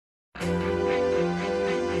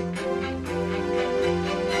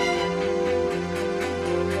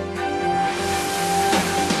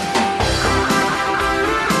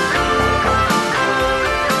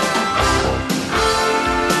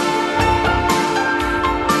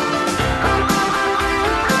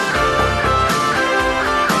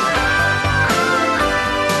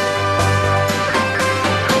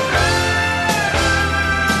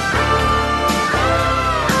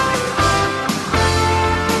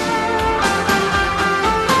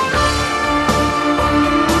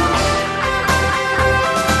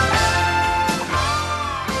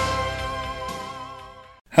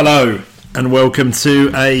Hello and welcome to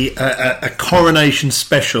a Coronation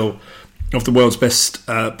special of the world's best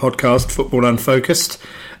podcast, Football Unfocused.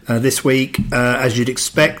 This week, as you'd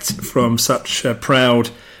expect from such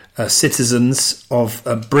proud citizens of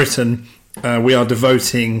Britain, we are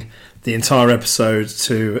devoting the entire episode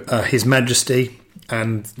to His Majesty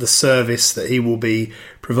and the service that he will be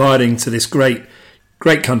providing to this great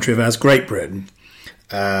country of ours, Great Britain.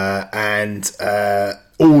 And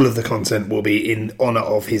all of the content will be in honour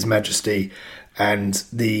of His Majesty and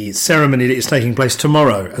the ceremony that is taking place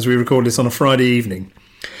tomorrow as we record this on a Friday evening.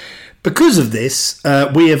 Because of this,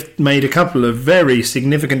 we have made a couple of very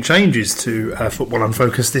significant changes to Football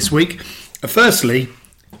Unfocused this week. Firstly,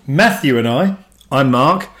 Matthew and I'm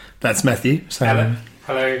Mark, that's Matthew. Hello.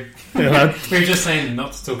 Hello. We were just saying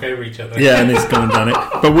not to talk over each other. Yeah, and it's gone and done it.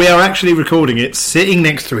 But we are actually recording it sitting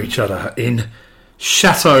next to each other in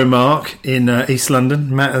Chateau Mark in East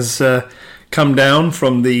London. Matt has come down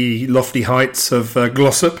from the lofty heights of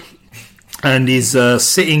Glossop and is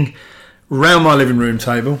sitting round my living room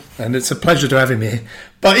table, and it's a pleasure to have him here.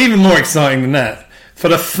 But even more exciting than that, for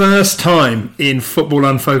the first time in Football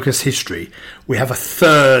Unfocused history, we have a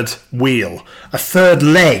third wheel, a third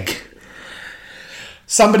leg.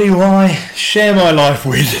 Somebody who I share my life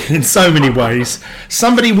with in so many ways.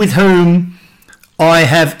 Somebody with whom I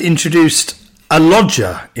have introduced a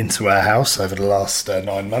lodger into our house over the last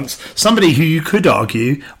 9 months. Somebody who you could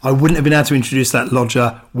argue I wouldn't have been able to introduce that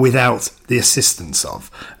lodger without the assistance of.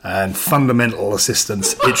 And fundamental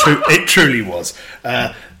assistance, it truly was.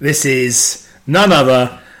 This is none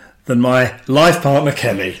other than my life partner,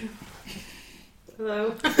 Kelly.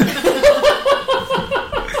 Hello.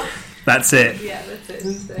 That's it. Yeah, that's it.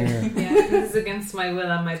 So, yeah, this is against my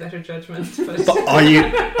will and my better judgment. But are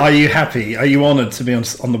you happy? Are you honoured to be on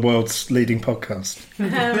the world's leading podcast?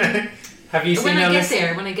 Have you seen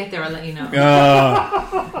when I get there, I'll let you know.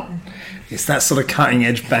 It's that sort of cutting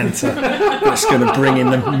edge banter that's going to bring in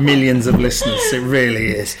the millions of listeners. It really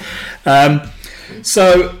is.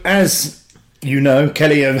 So, as you know,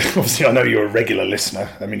 Kelly, obviously I know you're a regular listener.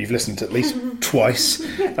 I mean, you've listened at least twice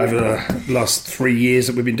over the last 3 years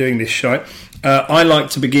that we've been doing this show. I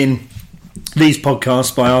like to begin these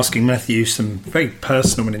podcasts by asking Matthew some very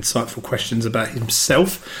personal and insightful questions about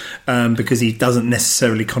himself, because he doesn't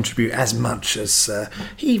necessarily contribute as much as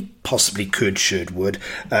he possibly could, should, would,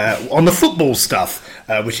 on the football stuff,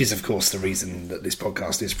 which is, of course, the reason that this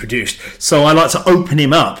podcast is produced. So I like to open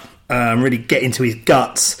him up, really get into his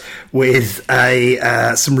guts with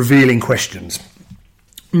some revealing questions.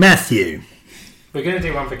 Matthew. We're going to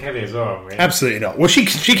do one for Kelly as well, aren't we? Absolutely not. Well, she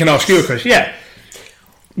can ask you a question. Yeah.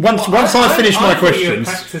 Once I finish my questions. You were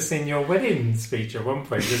practicing your wedding speech at one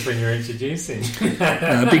point, just when you were introducing.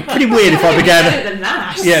 It'd be pretty weird if I began. Better than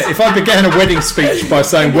that. Yeah, if I began a wedding speech by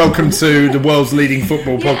saying "Welcome to the world's leading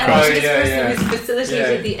football podcast." And this person who's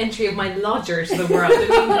facilitated the entry of my lodger to the world.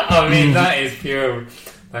 I mean, that is pure.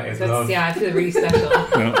 That is love. Yeah, I feel really special.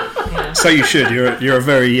 Yeah. So you should. You're a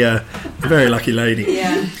very lucky lady.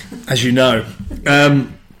 Yeah. As you know.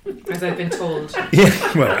 As I've been told. Yeah.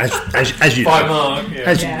 Well, as you by know. Mark.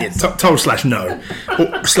 Yeah. Told / no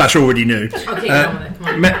or / already knew. Okay, come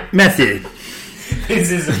on. Matthew.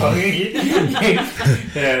 This is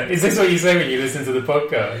yeah. Is this what you say when you listen to the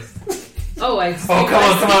podcast? Come on. I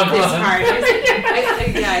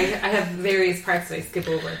have various parts that I skip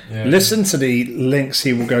over. Yeah. Listen to the links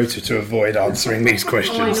he will go to avoid answering these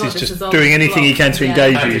questions. He's just doing anything he can to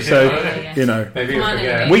engage you. So, you know,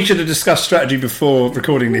 we should have discussed strategy before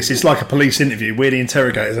recording this. It's like a police interview. We're the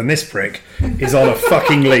interrogators, and this prick is on a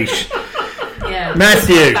fucking leash. Yeah,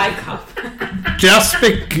 Matthew. bad cop.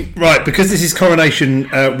 Because this is Coronation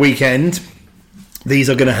weekend.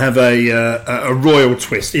 These are going to have a royal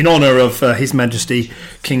twist in honour of His Majesty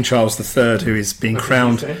King Charles III, who is being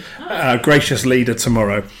crowned gracious leader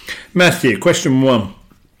tomorrow. Matthew, question 1.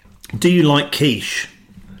 Do you like quiche?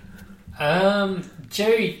 Joe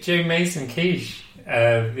Mason quiche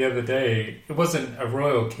the other day. It wasn't a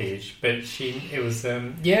royal quiche, but it was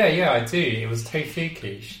I do. It was tofu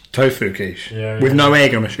quiche. Tofu quiche? Yeah. With no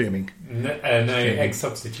egg, I'm assuming? No egg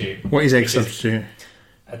substitute. What is egg substitute?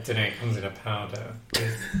 I don't know, it comes in a powder.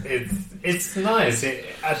 It's nice.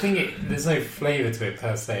 I think there's no flavour to it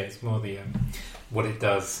per se. It's more the what it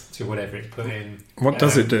does to whatever it's put in. What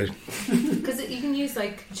does it do? Because you can use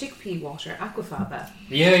like chickpea water, aquafaba.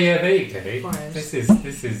 Yeah, there you go. This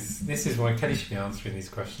is why Kelly should be answering these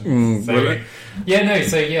questions. I like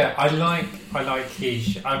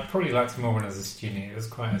quiche. I probably liked it more when I was a student. It was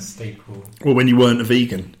quite a staple. Well, when you weren't a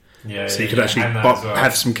vegan. Yeah. So you could actually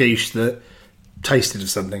have some quiche that tasted of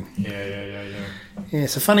something. Yeah. Yeah,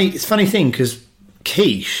 it's a funny thing because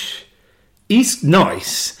quiche he's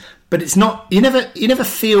nice, but it's not. You never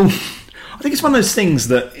feel. I think it's one of those things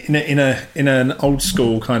that in an old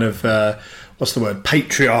school kind of what's the word,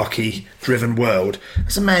 patriarchy driven world,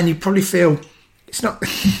 as a man you probably feel it's not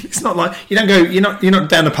like you don't go, you're not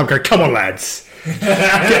down the pub go, come on lads,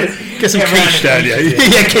 get some quiche down here.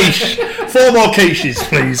 Yeah, quiche. 4 more quiches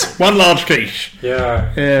please, 1 large quiche.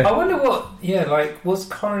 Yeah. I wonder was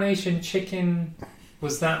Coronation chicken,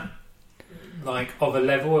 was that like of a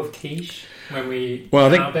level of quiche when we... Well, I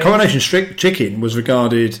think nowadays? Coronation chicken was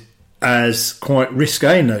regarded as quite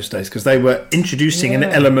risque in those days because they were introducing an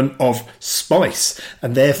element of spice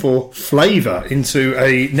and therefore flavour into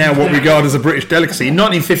now what we regard as a British delicacy. In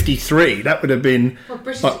 1953, that would have been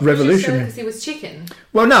revolutionary. Because it was chicken.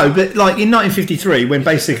 Well, no, but like in 1953, when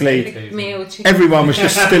basically everyone was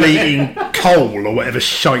just still eating coal or whatever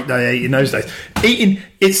shite they ate in those days.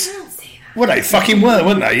 Well, they fucking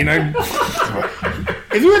weren't they? You know.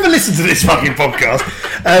 If you ever listen to this fucking podcast,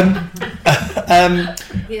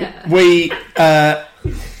 we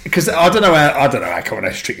because I don't know how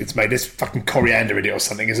Coronation chicken's made. There's fucking coriander in it or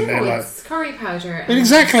something, isn't there? Like it's curry powder.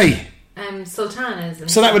 Exactly.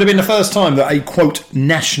 Sultanas. So that would have been the first time that a quote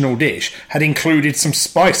national dish had included some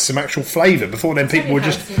spice, some actual flavour. Before then, people were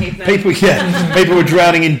people were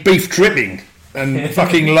drowning in beef dripping and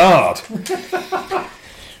fucking lard.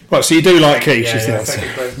 Right, so you do like quiche, is the answer.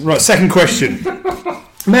 Right, second question.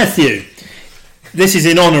 Matthew, this is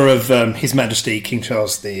in honour of His Majesty King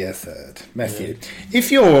Charles III. Matthew,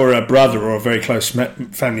 if your brother or a very close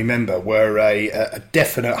family member were a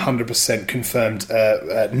definite 100% confirmed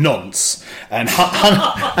nonce and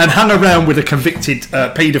hung around with a convicted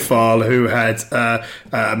paedophile who had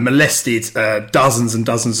molested dozens and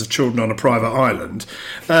dozens of children on a private island,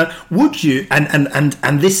 would you,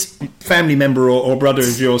 and this family member or brother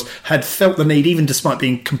of yours had felt the need, even despite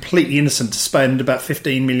being completely innocent, to spend about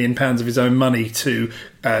 £15 million of his own money to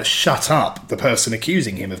shut up the person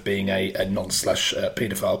accusing him of being a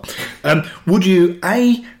non/paedophile, would you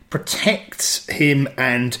protect him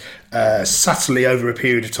and subtly over a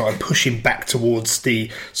period of time push him back towards the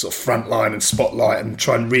sort of front line and spotlight and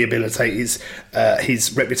try and rehabilitate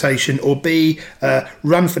his reputation, or B,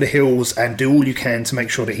 run for the hills and do all you can to make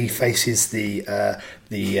sure that he faces the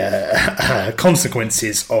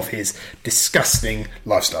consequences of his disgusting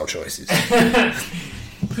lifestyle choices?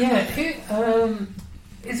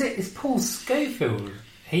 Is Paul Schofield?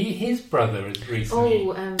 His brother is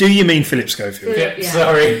recently. Do you mean Philip Schofield? Yeah.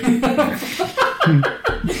 Sorry. I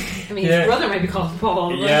mean, his brother might be called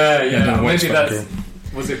Paul. Yeah. Maybe that's.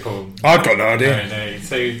 Was it Paul? I've got no idea. No.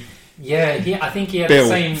 So, I think he had the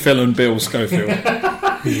same. Phil and Bill Schofield.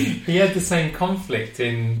 He had the same conflict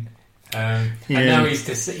in. And now he's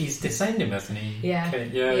disowned him, hasn't he?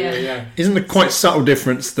 Yeah. Isn't there quite subtle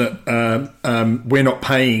difference that we're not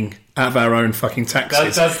paying out of our own fucking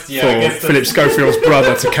taxes for Philip Schofield's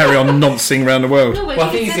brother to carry on noncing around the world? No, I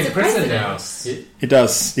think he's in prison now. He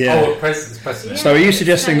does, yeah. Oh, president. So are you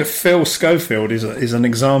suggesting that Phil Schofield is an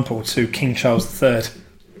example to King Charles III?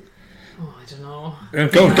 Oh, I don't know.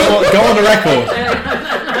 Go on the record.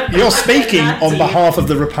 You're speaking on behalf of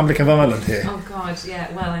the Republic of Ireland here. Oh God,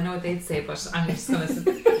 yeah. Well, I know what they'd say, but I'm just going to.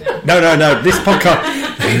 No. This podcast.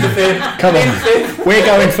 Come on, we're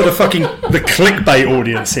going for the clickbait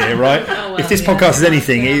audience here, right? Oh, well, if this podcast is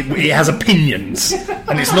anything, it has opinions,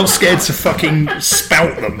 and it's not scared to fucking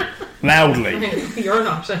spout them loudly. You're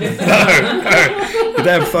not. No, you're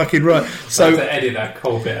damn fucking right. So to edit that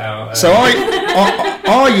cold bit out. So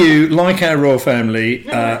are you, like our royal family,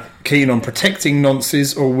 keen on protecting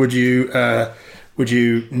nonces, or would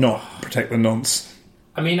you not protect the nonce?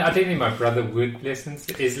 I mean, I don't think my brother is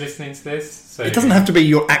listening to this. So it doesn't have to be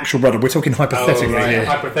your actual brother. We're talking hypothetically here.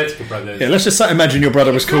 Hypothetical brothers. Yeah, let's just imagine your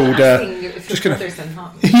brother was called. Just gonna.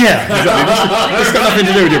 Yeah, exactly. It's got nothing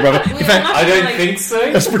to do with your brother. In fact, I don't think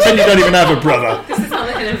so. Let's pretend you don't even have a brother. This is not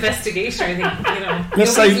like an investigation or anything. You know,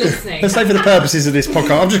 let's say for the purposes of this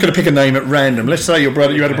podcast, I'm just going to pick a name at random. Let's say you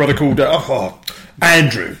had a brother called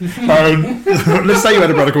Andrew. Let's say you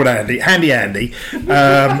had a brother called Andy, Handsy Andy.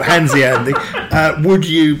 Would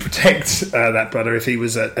you protect that brother if he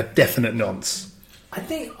was a definite nonce? I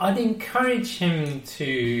think I'd encourage him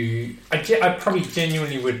to. I probably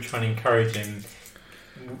genuinely would try and encourage him.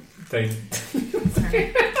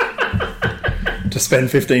 To spend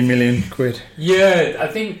 15 million quid. Yeah, I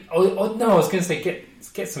think. Oh no, I was going to say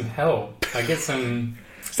get some help. I get some.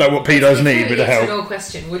 Is that what pedos need with the help? No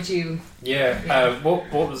question. Would you? Yeah.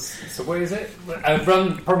 What is it?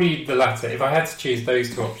 Run, probably the latter. If I had to choose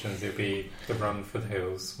those two options, it'd be the run for the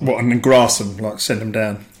hills. What, and then grass them, like send them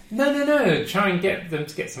down? No. Try and get them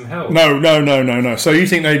to get some help. No. So you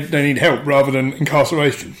think they need help rather than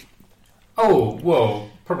incarceration? Oh, well,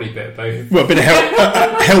 probably a bit of both. Well, a bit of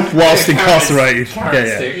help whilst incarcerated.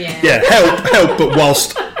 Yeah. Help, but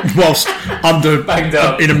whilst under Banged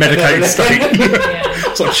up in a medicated state,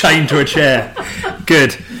 sort of chained to a chair.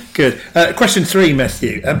 Good. Question 3,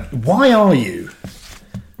 Matthew. Why are you?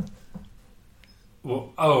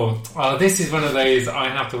 Well, this is one of those I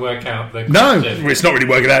have to work out the question. No, it's not really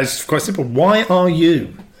working out. It's quite simple. Why are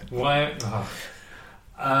you? Why?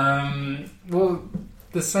 Well,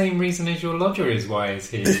 the same reason as your lodger is why is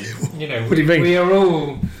he. You know, what do you mean? We are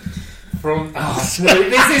all from. Oh, no,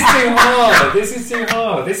 this is too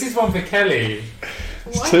hard. This is one for Kelly.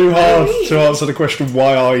 It's too hard to answer the question.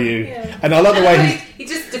 Why are you? Yeah. And I love the way he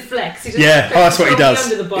just deflects. that's what he does.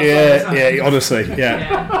 Under the bus Honestly,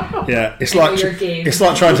 yeah. It's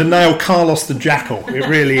like trying to nail Carlos the Jackal. It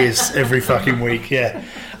really is every fucking week. Yeah.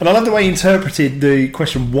 And I love the way he interpreted the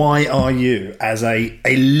question, why are you, as a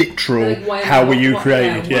literal, how were you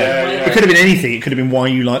created? It could have been anything. It could have been why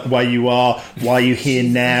you like the way you are, why are you here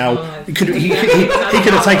now. He could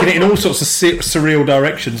have taken it in all sorts of surreal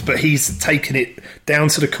directions, but he's taken it down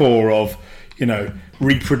to the core of,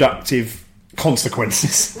 reproductive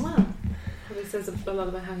consequences. Wow. It says a lot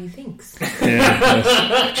about how he thinks.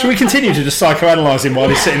 Yes. Should we continue to just psychoanalyse him while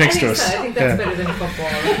he's sitting next to us? I think that's better than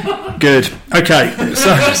football. Good. Okay.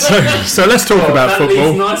 So let's talk about football. That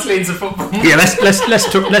leads nicely into football. Yeah.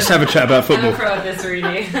 Let's have a chat about football. I'm a pro at this,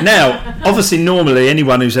 really. Now, obviously, normally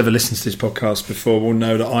anyone who's ever listened to this podcast before will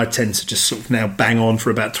know that I tend to just sort of now bang on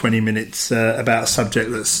for about 20 minutes about a subject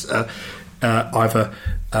that's either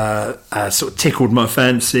sort of tickled my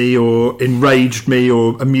fancy or enraged me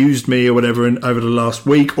or amused me or whatever over the last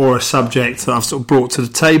week, or a subject that I've sort of brought to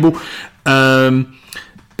the table. And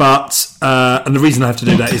the reason I have to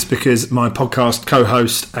do that is because my podcast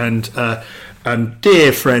co-host and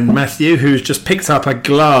dear friend Matthew, who's just picked up a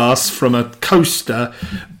glass from a coaster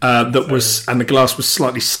and the glass was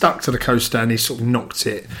slightly stuck to the coaster, and he sort of knocked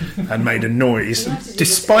it and made a noise,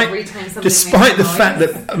 despite the fact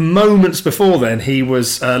that moments before then he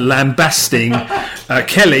was lambasting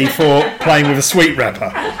Kelly for playing with a sweet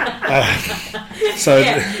wrapper.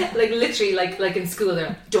 Literally, like in school, they're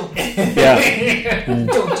like, don't do that.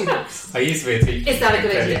 I used to be a teacher. Is that a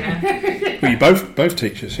good idea? Well, you both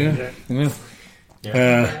teachers, yeah.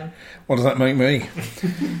 What does that make me?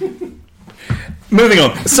 Moving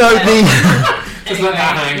on. So just let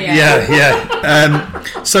that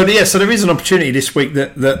hang. So there is an opportunity this week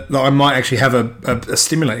that I might actually have a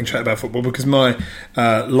stimulating chat about football, because my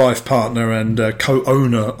life partner and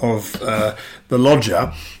co-owner of the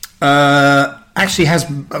lodger actually has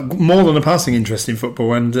more than a passing interest in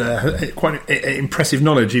football and quite impressive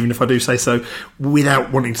knowledge, even if I do say so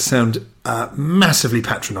without wanting to sound massively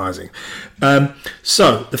patronising.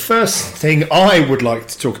 So the first thing I would like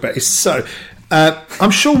to talk about is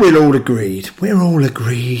I'm sure we're all agreed.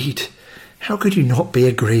 How could you not be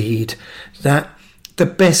agreed that the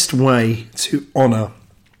best way to honour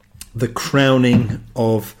the crowning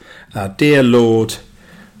of our dear Lord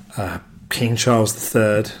King Charles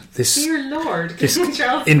III. Dear Lord, King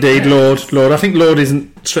Charles. Indeed, Lord. I think Lord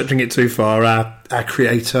isn't stretching it too far. Our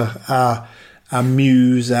creator, our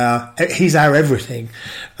muse, he's our everything.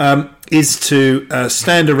 Is to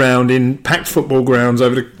stand around in packed football grounds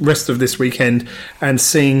over the rest of this weekend and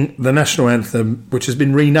sing the national anthem, which has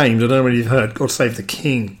been renamed. I don't know whether you've heard, "God Save the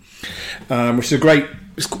King," which is a great.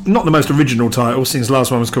 It's not the most original title, since the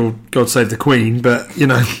last one was called "God Save the Queen," but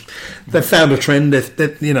they've found a trend. They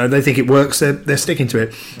think it works. They're sticking to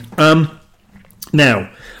it. Now,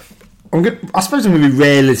 I suppose I'm going to be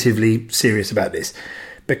relatively serious about this,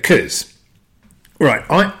 because, right,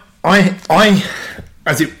 I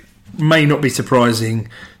as it may not be surprising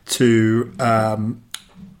to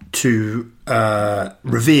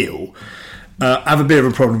reveal, I have a bit of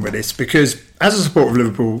a problem with this, because as a supporter of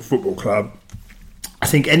Liverpool Football Club, I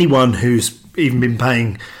think anyone who's even been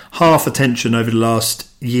paying half attention over the last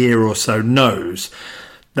year or so knows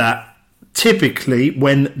that typically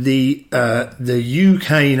when the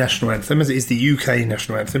UK national anthem, as it is the UK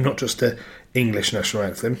national anthem, not just the English national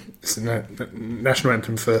anthem, it's the national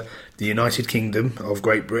anthem for the United Kingdom of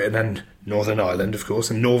Great Britain and Northern Ireland, of course,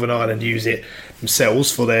 and Northern Ireland use it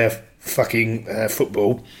themselves for their fucking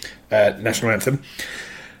football national anthem.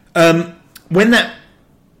 When that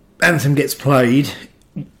anthem gets played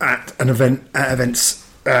at events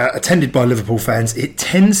attended by Liverpool fans, it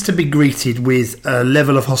tends to be greeted with a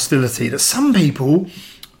level of hostility that some people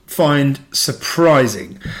find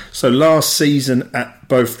surprising. So last season at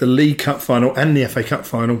both the League Cup final and the FA Cup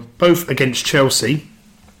final, both against Chelsea,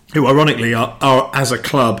 who ironically are as a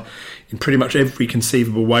club in pretty much every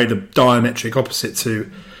conceivable way the diametric opposite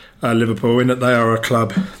to Liverpool, in that they are a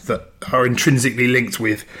club that are intrinsically linked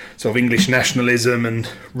with sort of English nationalism and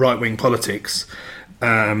right-wing politics,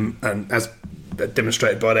 and as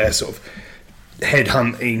demonstrated by their sort of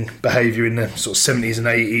headhunting behaviour in the sort of 70s and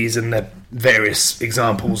 80s, and their various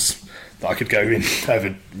examples that I could go in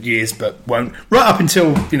over years but won't, right up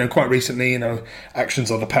until quite recently, actions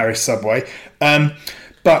on the Paris subway,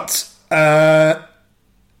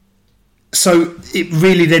 so it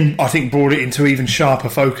really then, I think, brought it into even sharper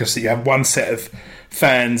focus that you have one set of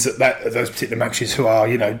fans at those particular matches who are,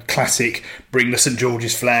 classic, bring the St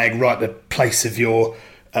George's flag right at the place of your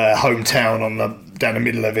hometown down the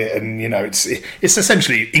middle of it, and it's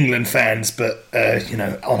essentially England fans, but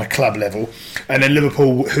on a club level, and then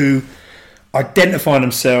Liverpool, who identify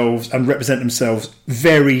themselves and represent themselves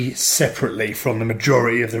very separately from the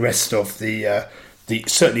majority of the rest of the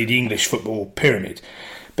certainly the English football pyramid.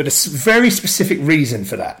 But a very specific reason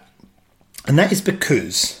for that, and that is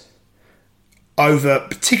because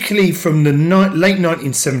particularly from the late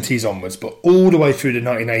 1970s onwards, but all the way through the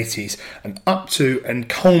 1980s and up to and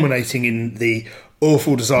culminating in the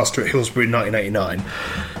awful disaster at Hillsborough in 1989,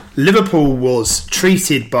 Liverpool was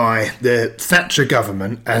treated by the Thatcher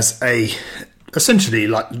government as essentially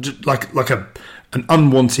like an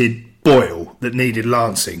unwanted boil that needed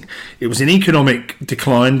lancing. It was in economic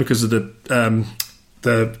decline because of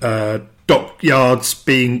the dockyards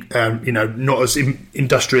being, not as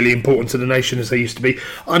industrially important to the nation as they used to be.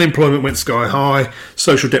 Unemployment went sky high,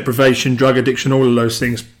 social deprivation, drug addiction, all of those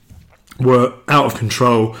things were out of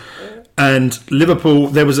control. And Liverpool,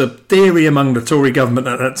 there was a theory among the Tory government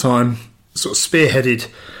at that time, sort of spearheaded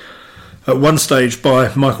at one stage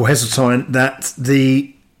by Michael Heseltine, that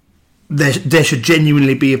there should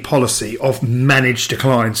genuinely be a policy of managed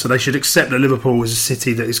decline. So they should accept that Liverpool is a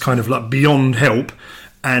city that is kind of like beyond help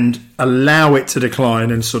and allow it to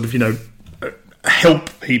decline and sort of,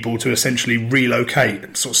 help people to essentially relocate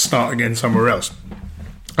and sort of start again somewhere else.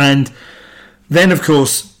 And then, of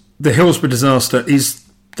course, the Hillsborough disaster is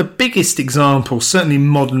the biggest example, certainly in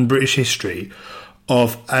modern British history,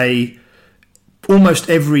 of almost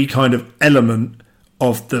every kind of element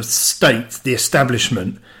of the state, the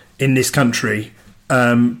establishment in this country,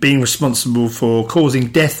 being responsible for causing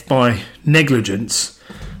death by negligence,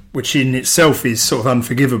 which in itself is sort of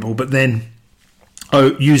unforgivable, but then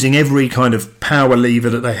using every kind of power lever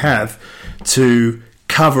that they have to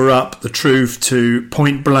cover up the truth, to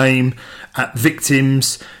point blame at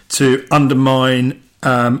victims, to undermine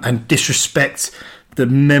and disrespect the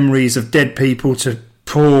memories of dead people, to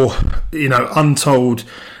pour, untold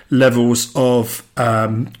levels of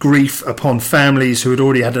grief upon families who had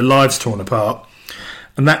already had their lives torn apart.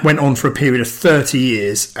 And that went on for a period of 30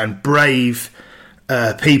 years, and brave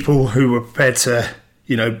people who were prepared to,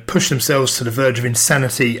 push themselves to the verge of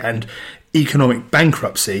insanity and economic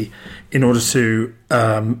bankruptcy in order to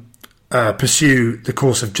pursue the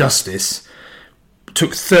course of justice,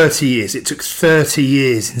 took 30 years. It took 30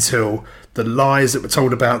 years until the lies that were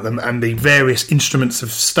told about them and the various instruments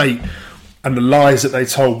of state and the lies that they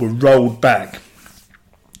told were rolled back,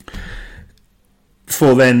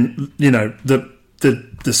 for then,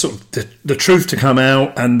 the sort of the truth to come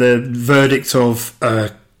out, and the verdict of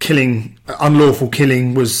unlawful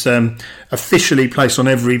killing was officially placed on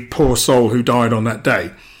every poor soul who died on that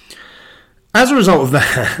day. As a result of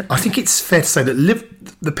that, I think it's fair to say that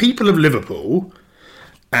the people of Liverpool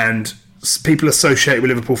and people associated with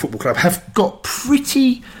Liverpool Football Club have got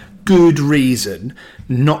pretty good reason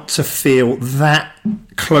not to feel that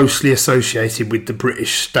closely associated with the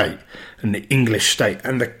British state and the English state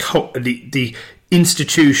and the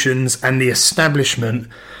institutions and the establishment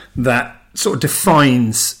that sort of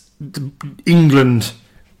defines England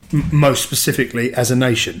most specifically as a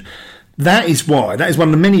nation. That is one of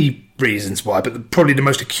the many reasons why, but probably the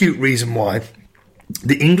most acute reason why,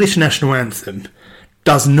 the English national anthem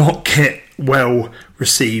does not get well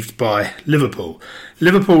received by Liverpool.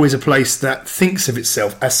 Liverpool is a place that thinks of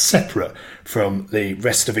itself as separate from the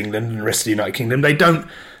rest of England and the rest of the United Kingdom. They don't.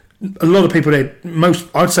 A lot of people there,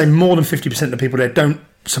 I'd say more than 50% of the people there don't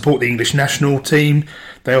support the English national team.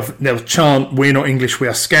 They'll chant, "We're not English, we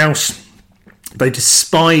are Scouse." They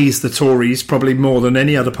despise the Tories probably more than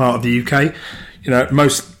any other part of the UK.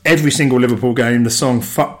 Every single Liverpool game, the song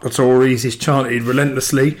 "Fuck the Tories" is chanted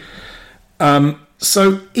relentlessly.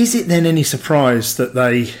 So is it then any surprise that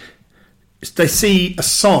they see a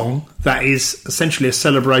song that is essentially a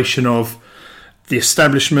celebration of the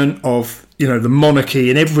establishment of, the monarchy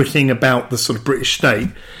and everything about the sort of British state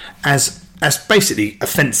as basically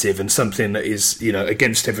offensive and something that is,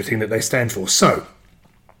 against everything that they stand for? So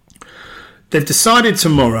they've decided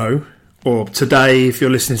tomorrow, or today if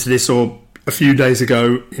you're listening to this, or a few days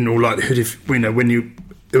ago in all likelihood, if when you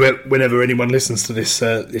whenever anyone listens to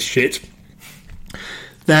this shit,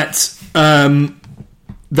 that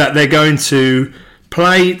they're going to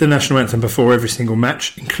play the national anthem before every single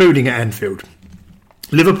match, including at Anfield.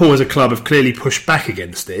 Liverpool as a club have clearly pushed back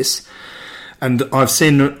against this, and I've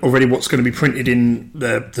seen already what's going to be printed in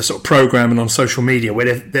the sort of programme and on social media, where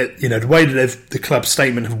the way that the club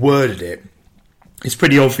statement have worded it, it's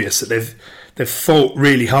pretty obvious that they've fought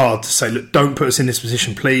really hard to say, look, don't put us in this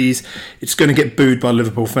position, please. It's going to get booed by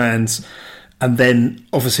Liverpool fans. And then,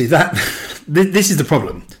 obviously, this is the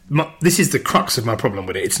problem. This is the crux of my problem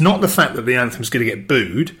with it. It's not the fact that the anthem's going to get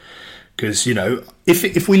booed, because,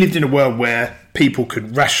 if we lived in a world where people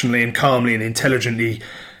could rationally and calmly and intelligently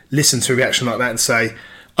listen to a reaction like that and say,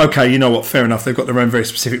 OK, you know what, fair enough, they've got their own very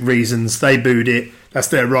specific reasons, they booed it, that's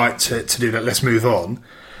their right to do that, let's move on.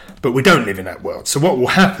 But we don't live in that world. So what will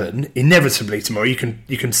happen, inevitably tomorrow, you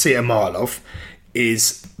can see it a mile off,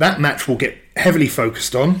 is that match will get heavily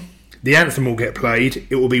focused on. The anthem will get played.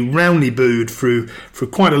 It will be roundly booed through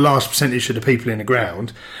quite a large percentage of the people in the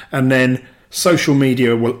ground. And then social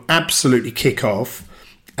media will absolutely kick off.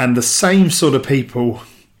 And the same sort of people,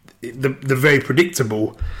 the very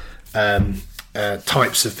predictable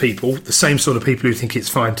types of people, the same sort of people who think it's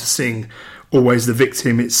fine to sing "Always the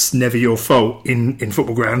Victim, It's Never Your Fault" in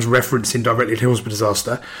football grounds, referencing directly to Hillsborough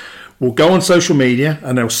disaster, will go on social media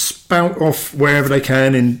and they'll spout off wherever they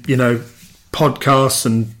can in, podcasts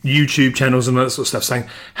and YouTube channels and that sort of stuff, saying,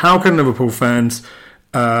 how can Liverpool fans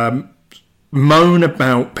moan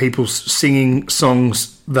about people singing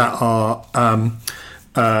songs that are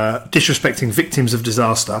disrespecting victims of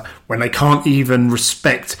disaster when they can't even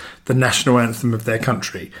respect the national anthem of their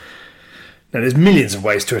country? Now, there's millions of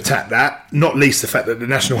ways to attack that, not least the fact that the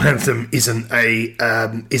national anthem isn't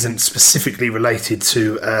specifically related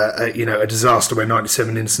to a disaster where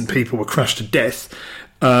 97 innocent people were crushed to death.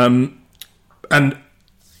 And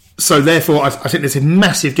so, therefore, I think there's a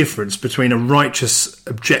massive difference between a righteous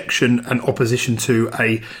objection and opposition to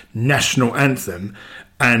a national anthem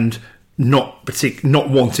and not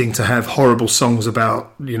wanting to have horrible songs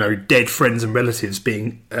about, dead friends and relatives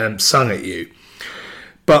being sung at you.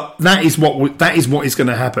 But that is what is going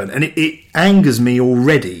to happen. And it angers me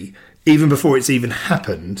already, even before it's even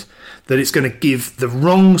happened, that it's going to give the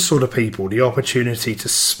wrong sort of people the opportunity to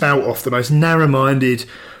spout off the most narrow-minded,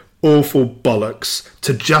 awful bollocks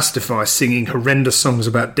to justify singing horrendous songs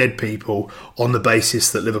about dead people on the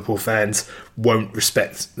basis that Liverpool fans won't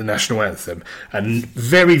respect the national anthem. And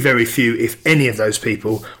very, very few, if any of those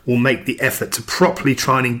people, will make the effort to properly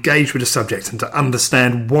try and engage with the subject and to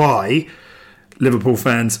understand why Liverpool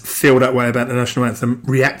fans feel that way about the national anthem,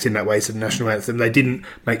 react in that way to the national anthem. They didn't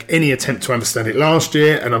make any attempt to understand it last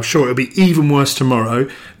year, and I'm sure it'll be even worse tomorrow,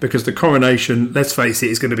 because the Coronation, let's face it,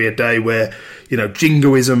 is going to be a day where,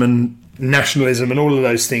 jingoism and nationalism and all of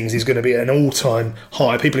those things is going to be at an all-time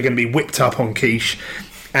high. People are going to be whipped up on quiche,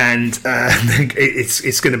 and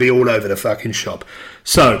it's going to be all over the fucking shop.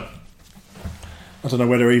 So, I don't know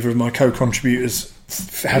whether either of my co-contributors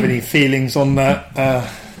have any feelings on that.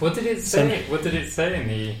 What did it say? What did it say in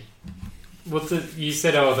the? You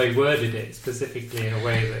said? Oh, they worded it specifically in a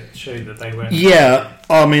way that showed that they weren't. Yeah,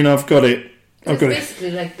 I mean, I've got it. It's basically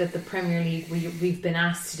like that. The Premier League, we've been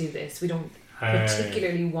asked to do this. We don't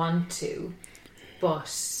particularly want to,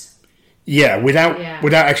 but without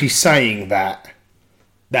actually saying that.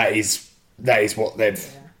 That is what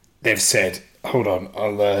they've said. Hold on,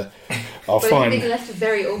 I'll find. They left it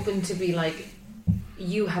very open to be like,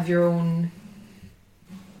 you have your own.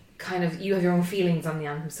 You have your own feelings on the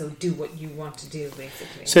anthem, so do what you want to do,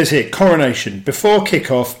 basically. It says here, Coronation. Before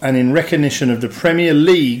kick-off and in recognition of the Premier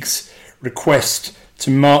League's request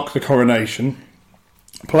to mark the coronation,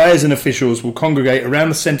 players and officials will congregate around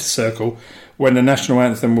the centre circle when the national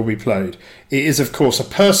anthem will be played. It is, of course, a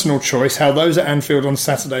personal choice how those at Anfield on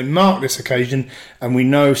Saturday mark this occasion, and we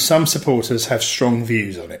know some supporters have strong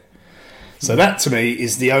views on it. So that, to me,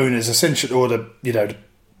 is the owners, essentially, or the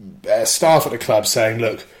staff at the club saying,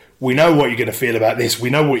 look, we know what you're going to feel about this.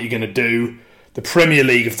 We know what you're going to do. The Premier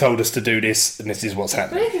League have told us to do this, and this is what's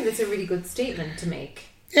happening. But I think that's a really good statement to make.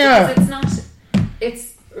 Yeah. Because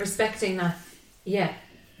it's respecting that,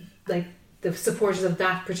 like the supporters of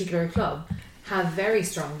that particular club have very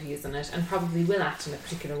strong views on it and probably will act in a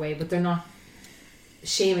particular way, but they're not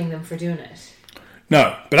shaming them for doing it.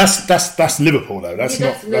 No, but that's Liverpool, though. That's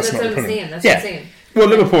not what I'm saying. That's what I'm saying. Well,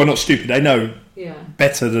 Liverpool are not stupid. They know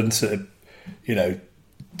better than to,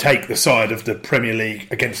 take the side of the Premier League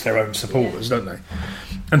against their own supporters, don't they?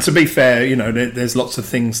 And to be fair, there's lots of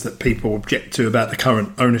things that people object to about the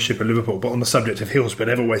current ownership of Liverpool, but on the subject of Hillsborough,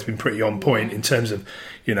 they've always been pretty on point in terms of,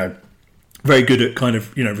 very good at kind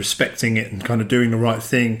of respecting it and kind of doing the right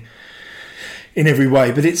thing in every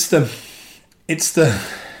way. But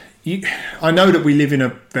I know that we live in a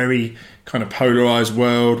very kind of polarized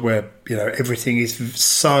world where everything is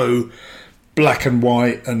so black and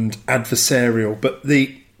white and adversarial, but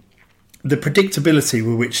the predictability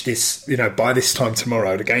with which this, by this time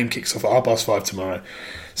tomorrow, the game kicks off at 5:30 tomorrow.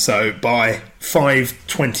 So by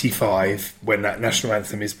 5:25, when that national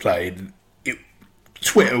anthem is played,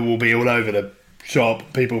 Twitter will be all over the shop.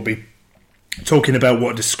 People will be talking about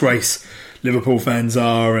what a disgrace Liverpool fans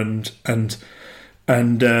are, and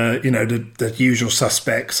the usual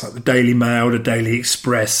suspects like the Daily Mail, the Daily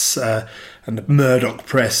Express, and the Murdoch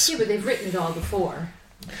press. Yeah, but they've written it all before.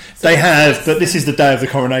 They have, but this is the day of the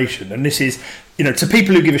coronation, and this is, to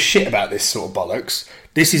people who give a shit about this sort of bollocks,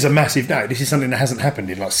 this is a massive day. This is something that hasn't happened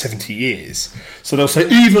in like 70 years. So they'll say,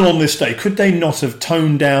 even on this day, could they not have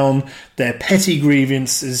toned down their petty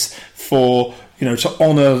grievances for, to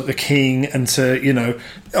honour the king and to,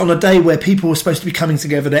 on a day where people were supposed to be coming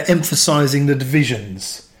together, they're emphasising the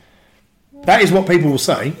divisions. That is what people will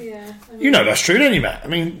say. Yeah. That's true, don't you, Matt? I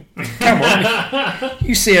mean, come on.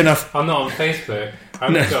 You see enough. I'm not on Facebook.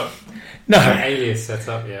 I haven't got my alias set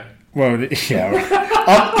up yet. Well, yeah.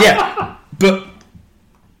 Yeah.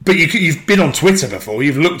 But you've been on Twitter before.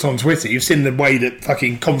 You've looked on Twitter. You've seen the way that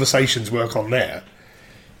fucking conversations work on there.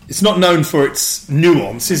 It's not known for its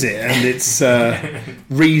nuance, is it? And its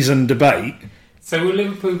reasoned debate. So will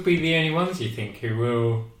Liverpool be the only ones you think who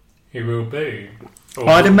will boo?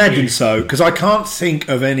 I'd imagine so, because I can't think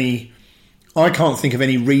of any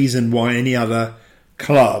reason why any other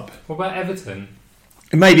club. What about Everton?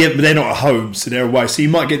 Maybe, but they're not at home, so they're away. So you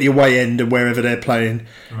might get the away end of wherever they're playing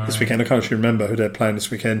this weekend. I can't actually remember who they're playing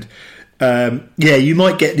this weekend. You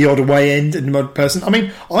might get the odd away end and the odd person. I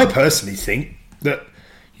mean, I personally think that,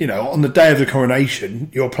 on the day of the coronation,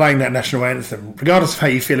 you're playing that national anthem, regardless of how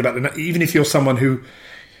you feel about even if you're someone who.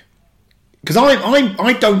 Because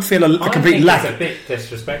I don't feel a complete lack. It's a bit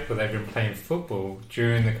disrespectful. They've been playing football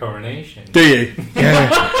during the coronation. Do you? Yeah.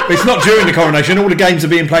 But it's not during the coronation. All the games are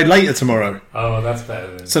being played later tomorrow. Oh, that's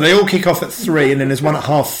better then. So they all kick off at 3, and then there's one at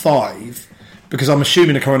 5:30. Because I'm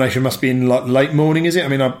assuming the coronation must be in like late morning. Is it? I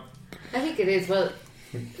mean, I think it is. Well,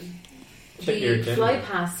 the fly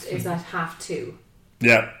past is at 2:30.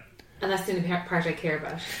 Yeah. And that's the only part I care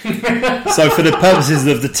about. So for the purposes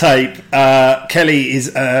of the tape, Kelly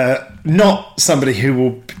is not somebody who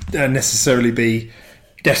will necessarily be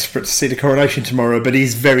desperate to see the coronation tomorrow, but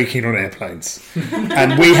he's very keen on airplanes.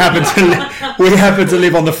 And we happen to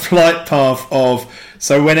live on the flight path of,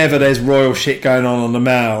 so whenever there's royal shit going on the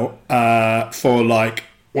Mall, for like,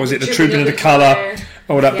 was it the Tribune of the Colour?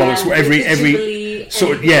 All that bollocks. Every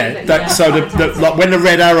sort of like when the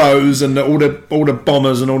red arrows and all the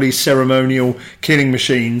bombers and all these ceremonial killing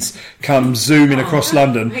machines come zooming across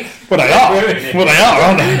London. Well, they are,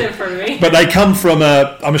 aren't they? But they come from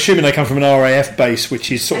I'm assuming they come from an RAF base,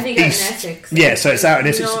 which is sort of east. Yeah, so it's out in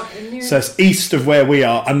Essex. So it's east of where we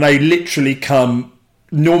are, and they literally come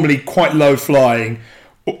normally quite low flying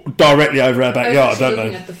directly over our backyard, don't they?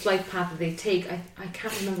 Looking at the flight path that they take, I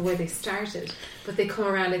can't remember where they started, but they come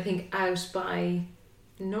around, I think, out by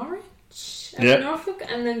Norwich, Norfolk,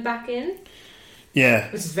 and then back in. Yeah,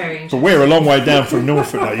 which is very interesting. But we're a long way down from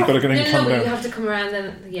Norfolk, though. You've got to come down. You have to come around.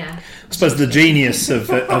 Then, yeah. I suppose the genius of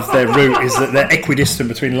their route is that they're equidistant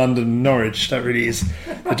between London and Norwich. That really is,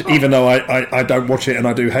 even though I don't watch it and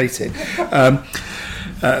I do hate it.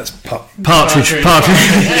 It's partridge.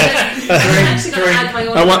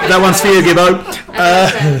 That one's for you,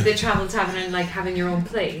 Gibbo. The travel tavern and like having your own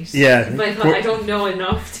plate. Yeah, but I thought I don't know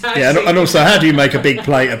enough. To and also, how do you make a big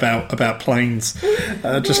plate about planes?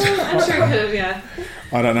 I'm sure you could have. Yeah.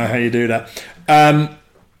 I don't know how you do that.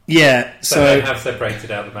 So they have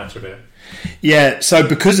separated out the match a bit. Yeah, so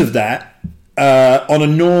because of that, on a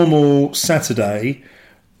normal Saturday.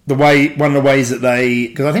 One of the ways that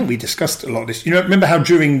because I think we discussed a lot of this. Remember how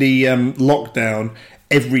during the lockdown,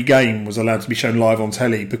 every game was allowed to be shown live on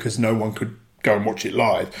telly because no one could go and watch it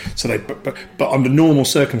live. So but under normal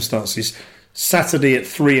circumstances, Saturday at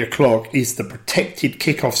 3:00 is the protected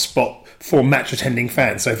kickoff spot for match attending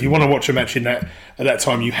fans. So if you want to watch a match at that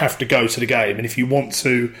time, you have to go to the game. And if you want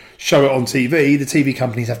to show it on TV, the TV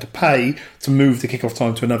companies have to pay to move the kickoff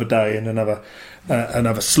time to another day and another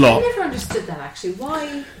slot. I never understood that, actually.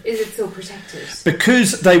 Why is it so protected?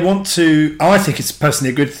 Because they want to. I think it's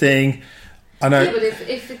personally a good thing. I know. Yeah, but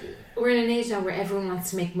if we're in an age now where everyone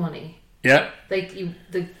wants to make money. Yeah. Like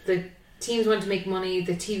the teams want to make money,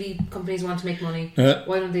 the TV companies want to make money.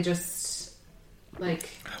 Why don't they just like?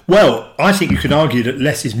 Well, I think you could argue that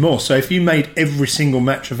less is more. So if you made every single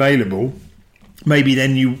match available maybe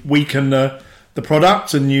then you weaken the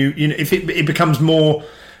product, and you know if it becomes more.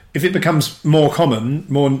 If it becomes more common,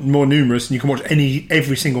 more numerous, and you can watch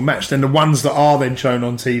every single match, then the ones that are then shown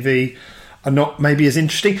on TV are not maybe as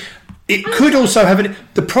interesting. It could also have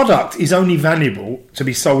the product is only valuable to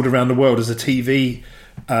be sold around the world as a TV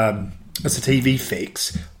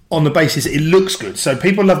fix on the basis it looks good. So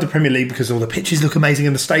people love the Premier League because all the pitches look amazing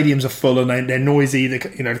and the stadiums are full and they're noisy. They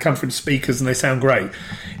come through the speakers and they sound great.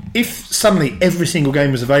 If suddenly every single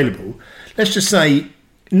game was available, let's just say.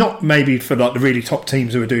 Not maybe for like the really top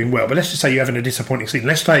teams who are doing well, but let's just say you're having a disappointing season.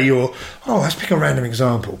 Let's say let's pick a random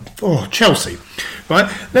example. Chelsea, right?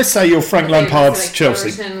 Let's say you're Frank Lampard's Chelsea.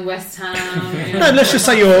 Everton, West Ham. No, let's just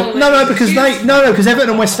say because Everton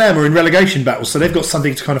and West Ham are in relegation battles, so they've got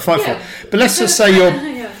something to kind of fight for. But let's just say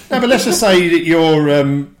let's just say that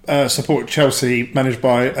you're support Chelsea, managed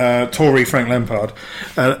by Tory Frank Lampard,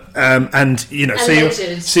 and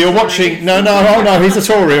so you're watching. No, he's a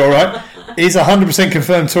Tory, all right. He's 100%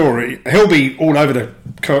 confirmed Tory. He'll be all over the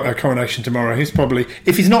Coronation tomorrow. He's probably,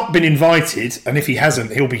 if he's not been invited, and if he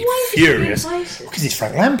hasn't, he'll be furious. Because he's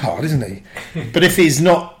Frank Lampard, isn't he? But if he's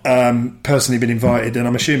not personally been invited, then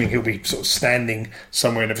I'm assuming he'll be sort of standing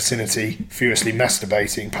somewhere in the vicinity, furiously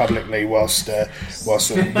masturbating publicly while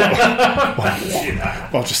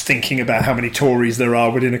just thinking about how many Tories there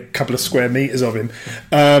are within a couple of square metres of him.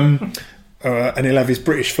 And he'll have his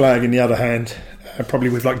British flag in the other hand. Probably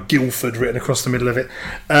with like Guildford written across the middle of it,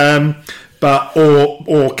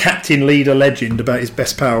 or captain, leader, legend about his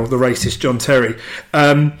best pal, the racist John Terry.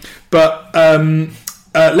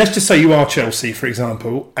 Let's just say you are Chelsea, for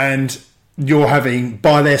example, and you're having,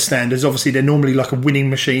 by their standards, obviously they're normally like a winning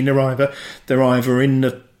machine. They're either in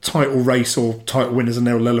the title race or title winners, and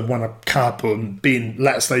they'll have won a cup and be in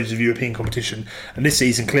latter stages of European competition. And this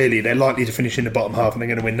season, clearly, they're likely to finish in the bottom half and they're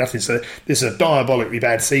going to win nothing. So this is a diabolically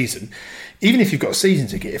bad season. Even if you've got a season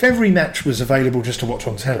ticket, if every match was available just to watch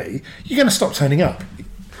on telly, you're going to stop turning up.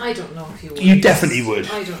 I don't know if you would. You definitely would.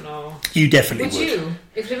 I don't know. You definitely would. Would you?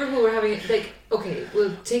 If Liverpool were having, okay,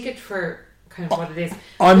 we'll take it for kind of what it is.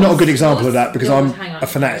 I'm not a good example of that because I'm a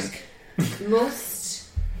fanatic.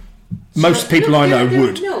 Most people I know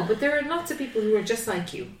would. No, but there are lots of people who are just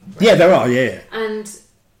like you. Right? Yeah, there are, yeah. And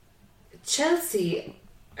Chelsea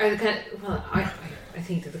are the kind of, I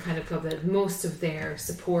think they're the kind of club that most of their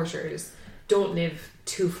supporters don't live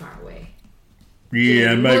too far away.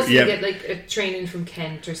 Yeah, most of them get like a train in from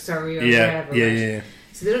Kent or Surrey or wherever. Yeah.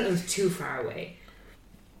 So they don't live too far away.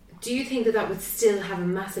 Do you think that would still have a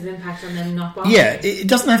massive impact on them not bothering? Yeah, it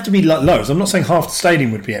doesn't have to be like loads. I'm not saying half the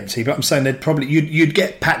stadium would be empty, but I'm saying they'd probably you'd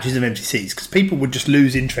get patches of empty seats because people would just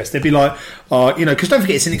lose interest. They'd be like, because don't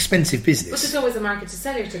forget it's an expensive business. But there's always a market to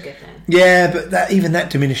sell your ticket then. Yeah, but that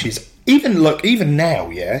diminishes. Even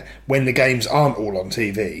now, when the games aren't all on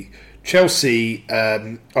TV. Chelsea,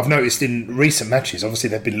 I've noticed in recent matches, obviously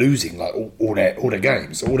they've been losing like all their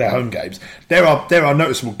games, all their home games. There are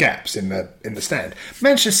noticeable gaps in the stand.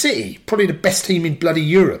 Manchester City, probably the best team in bloody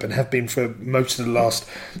Europe, and have been for most of the last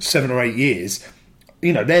 7 or 8 years.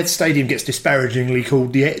 Their stadium gets disparagingly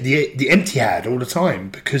called the Etihad all the time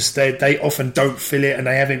because they often don't fill it and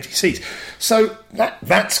they have empty seats. So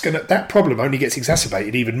that problem only gets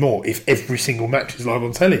exacerbated even more if every single match is live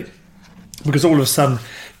on telly, because all of a sudden.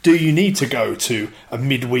 Do you need to go to a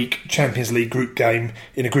midweek Champions League group game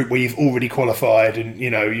in a group where you've already qualified and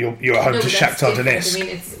you're at home to Shakhtar Donetsk? I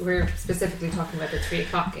mean, we're specifically talking about the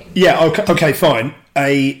 3:00 game. Yeah, okay, fine.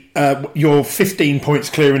 You're 15 points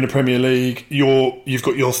clear in the Premier League. You've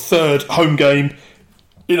got your third home game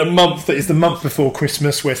in a month that is the month before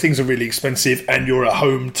Christmas, where things are really expensive, and you're at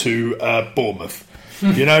home to Bournemouth. Yeah.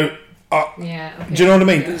 Okay. Do you know what I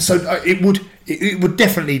mean? Yeah. So it would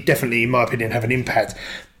definitely, in my opinion, have an impact.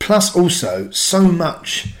 Plus, also, so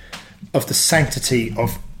much of the sanctity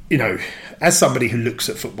of, as somebody who looks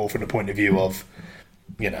at football from the point of view of,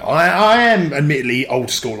 I am admittedly old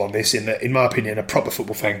school on this. In my opinion, a proper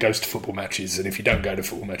football fan goes to football matches, and if you don't go to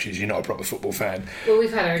football matches, you're not a proper football fan. Well,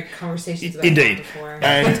 we've had our conversations about Indeed. that before.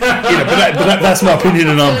 And that's my opinion,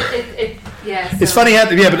 and it's funny how,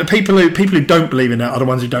 but the people who don't believe in that are the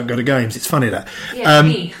ones who don't go to games. It's funny that. Yeah,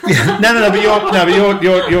 me. but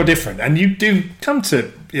you're different, and you do come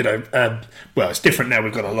to well, it's different now.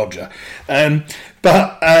 We've got a lodger,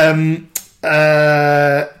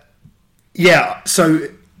 So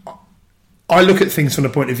I look at things from the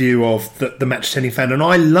point of view of the match attending fan, and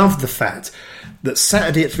I love the fact that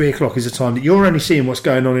Saturday at 3:00 is a time that you're only seeing what's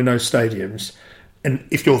going on in those stadiums, and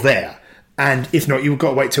if you're there. And if not, you've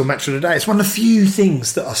got to wait till match of the day. It's one of the few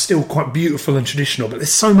things that are still quite beautiful and traditional, but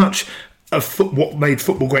there's so much what made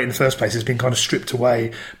football great in the first place has been kind of stripped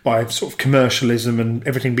away by sort of commercialism and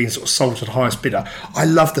everything being sort of sold to the highest bidder. I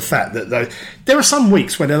love the fact that there are some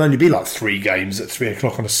weeks where there'll only be like 3 games at 3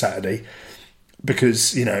 o'clock on a Saturday,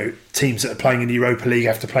 because, you know, teams that are playing in the Europa League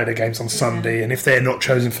have to play their games on Sunday, and if they're not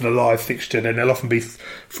chosen for the live fixture, then there'll often be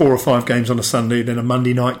 4 or 5 games on a Sunday, then a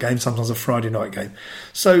Monday night game, sometimes a Friday night game.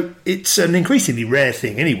 So it's an increasingly rare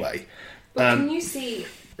thing anyway. But can you see,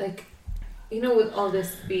 like, you know, with all these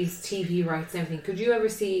TV rights and everything, could you ever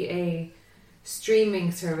see a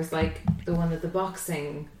streaming service like the one at the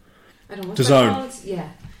boxing? I don't know what's that called. Yeah.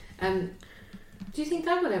 Do you think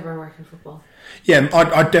that would ever work in football? Yeah,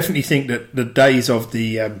 I definitely think that the days of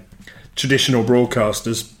the traditional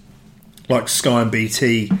broadcasters like Sky and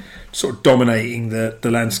BT sort of dominating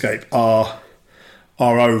the landscape are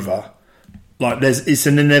over. Like, it's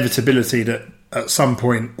an inevitability that at some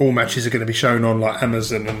point all matches are going to be shown on like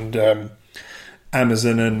Amazon and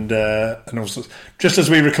all sorts. Just as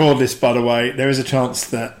we record this, by the way, there is a chance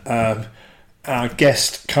that our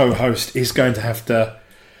guest co-host is going to have to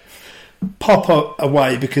pop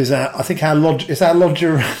away because I think our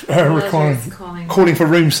lodger calling for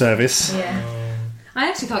room service. Yeah. I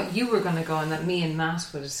actually thought you were going to go and that me and Matt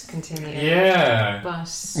would continue. Yeah.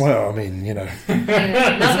 But... Well, I mean, you know. Not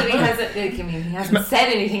that he hasn't said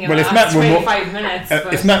anything in the last 25 minutes.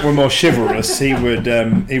 But... If Matt were more chivalrous, he would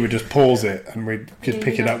just pause it and we'd just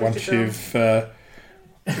pick it up once you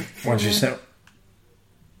set.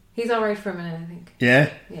 He's alright for a minute, I think. Yeah?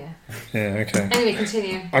 Yeah. Yeah, okay. Anyway,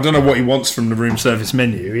 continue. I don't know what he wants from the room service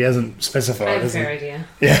menu. He hasn't specified, I have a has he? fair idea.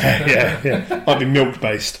 Yeah. Might be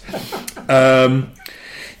milk-based.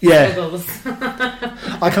 Yeah.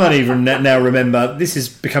 I can't even now remember. This is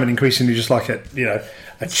becoming increasingly just like a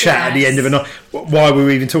chat at the end of a night. Why were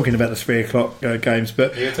we even talking about the 3 o'clock games?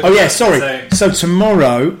 But sorry. So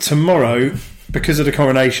tomorrow, because of the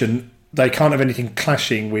coronation, they can't have anything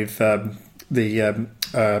clashing with the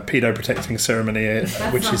pedo protecting ceremony,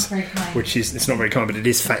 which is it's not very kind, but it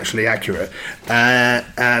is factually accurate.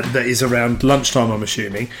 That is around lunchtime, I'm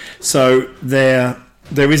assuming. So there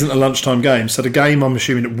isn't a lunchtime game. So the game, I'm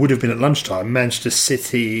assuming, that would have been at lunchtime, Manchester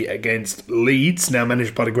City against Leeds, now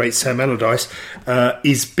managed by the great Sam Allardyce,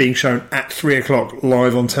 is being shown at 3 o'clock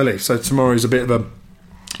live on telly. So tomorrow is a bit of a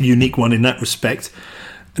unique one in that respect.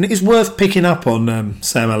 And it is worth picking up on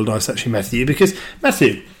Sam Allardyce, actually, Matthew, because,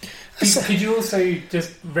 Matthew... Could you also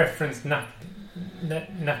just reference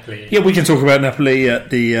Napoli? Yeah, we can talk about Napoli at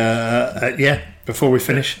the before we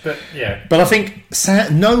finish. But I think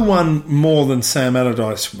no one more than Sam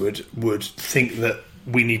Allardyce would think that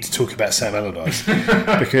we need to talk about Sam Allardyce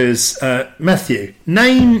because Matthew,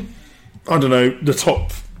 name the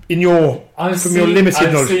top in your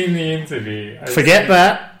limited knowledge. I've seen the interview. Forget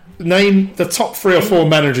that. Name the top 3 or 4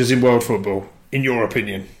 managers in world football in your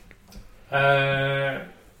opinion.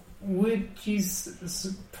 Would you?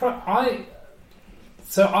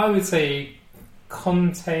 I would say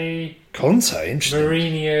Conte, interesting.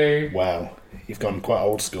 Mourinho. Wow, you've gone quite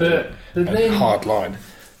old school. But then, hard line.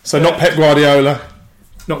 So not Pep Guardiola,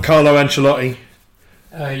 not Carlo Ancelotti.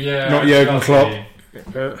 Not Jurgen Klopp.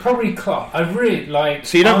 Probably Klopp. I really like.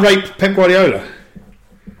 So you don't rate Pep Guardiola?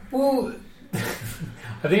 Well, I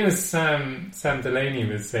think it was Sam Delaney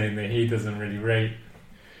was saying that he doesn't really rate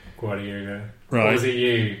Guardiola. Right. Or was it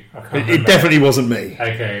you? I can't remember. It definitely wasn't me.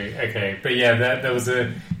 Okay. But yeah, there was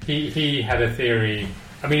he had a theory.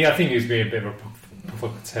 I mean, I think he was being a bit of a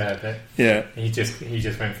provocateur, but he just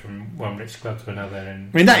went from one rich club to another.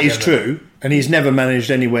 And I mean, that is true, and he's never managed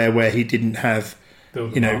anywhere where he didn't have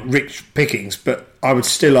rich pickings. But I would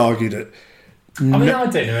still argue that. I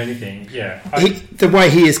don't know anything. Yeah, the way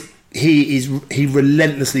he is. He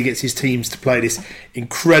relentlessly gets his teams to play this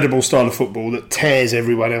incredible style of football that tears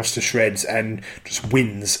everyone else to shreds and just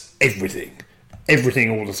wins everything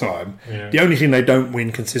all the time. Yeah. The only thing they don't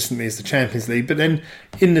win consistently is the Champions League. But then,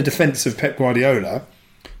 in the defence of Pep Guardiola,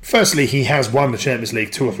 firstly, he has won the Champions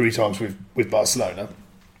League 2 or 3 times with Barcelona.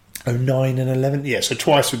 2009 and 11, so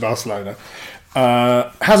twice with Barcelona.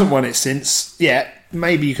 Hasn't won it since. Yeah,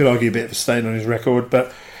 maybe you could argue a bit of a stain on his record,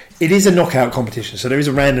 but. It is a knockout competition, so there is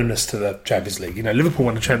a randomness to the Champions League. Liverpool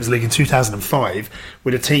won the Champions League in 2005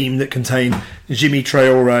 with a team that contained Jimmy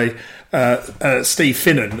Traore, Steve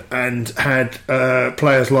Finnan, and had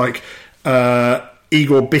players like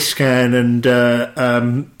Igor Biscan and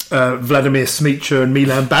Vladimir Smicha and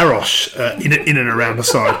Milan Baros in and around the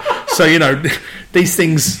side. So, these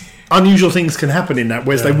things... Unusual things can happen in that,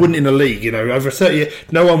 whereas they wouldn't in a league. Over 30,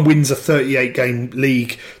 no one wins a 38-game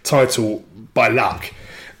league title by luck.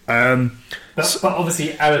 But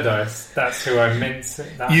obviously Allardyce, that's who I meant to...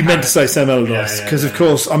 You meant to say Sam Allardyce, because of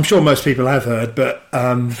course, I'm sure most people have heard, but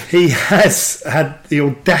he has had the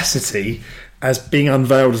audacity as being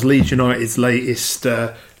unveiled as Leeds United's latest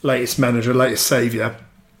manager, latest saviour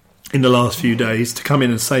in the last few days, to come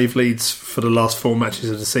in and save Leeds for the last 4 matches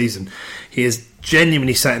of the season. He has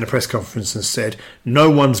genuinely sat in a press conference and said, no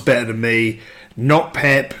one's better than me, not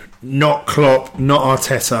Pep, not Klopp, not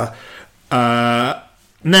Arteta.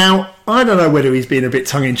 Now, I don't know whether he's being a bit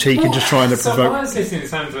tongue-in-cheek and just trying to provoke... I was listening to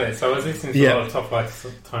Sam Delaney, I was listening to a lot of Top Flight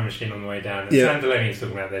Time Machine on the way down, and Sam Delaney was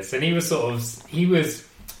talking about this, and he was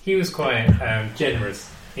he was quite generous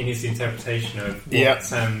in his interpretation of what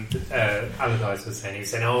Sam Allardyce was saying. He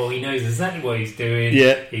said, he knows exactly what he's doing,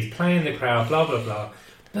 he's playing the crowd, blah, blah, blah.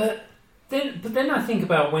 But then I think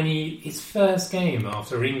about when his first game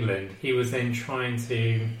after England, he was then trying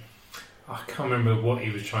to... I can't remember what he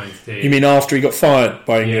was trying to do. You mean after he got fired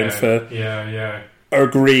by England for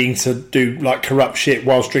agreeing to do like corrupt shit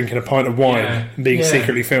whilst drinking a pint of wine and being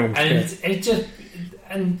secretly filmed? And it just,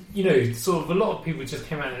 and you know, sort of a lot of people just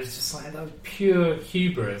came out and it's just like that was pure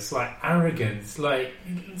hubris, like arrogance, like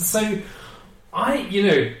so. I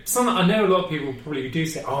know a lot of people probably do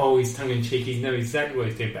say, he's tongue in cheek, he knows exactly what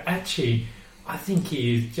he's doing, but actually, I think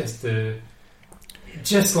he is just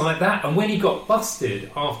like that. And when he got busted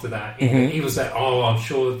after that, he was like, I'm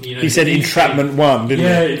sure, he said entrapment won, didn't he?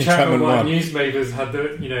 Yeah, entrapment won. Newspapers had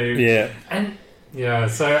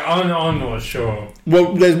so I'm not sure.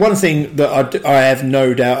 Well, there's one thing that I have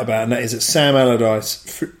no doubt about, and that is that Sam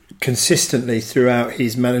Allardyce consistently throughout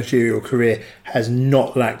his managerial career has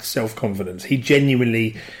not lacked self-confidence. He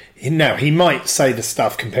genuinely, now he might say the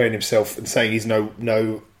stuff comparing himself and saying he's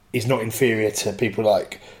he's not inferior to people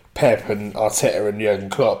like Pep and Arteta and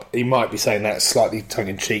Jurgen Klopp. He might be saying that slightly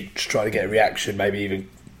tongue-in-cheek to try to get a reaction, maybe even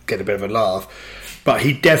get a bit of a laugh. But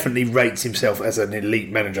he definitely rates himself as an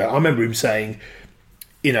elite manager. I remember him saying,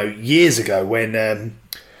 years ago when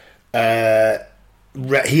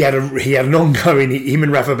he had an ongoing... Him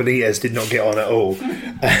and Rafa Benitez did not get on at all.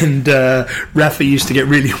 And Rafa used to get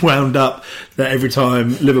really wound up that every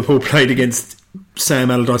time Liverpool played against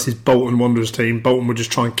Sam Allardyce's Bolton Wanderers team, Bolton would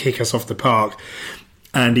just try and kick us off the park.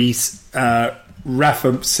 And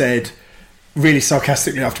Rafa said really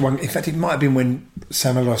sarcastically after one. In fact, it might have been when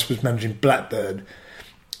Sam Allardyce was managing Blackburn,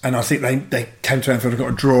 and I think they came to Anfield and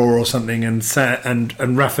got a draw or something.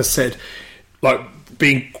 And Rafa said, like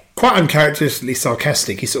being quite uncharacteristically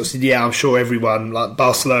sarcastic, he sort of said, "Yeah, I'm sure everyone, like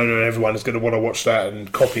Barcelona and everyone, is going to want to watch that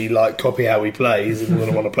and copy how he plays and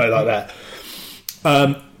want to play like that."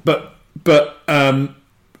 But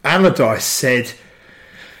Allardyce said,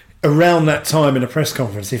 around that time in a press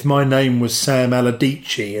conference, if my name was Sam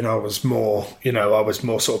Allardyce and I was more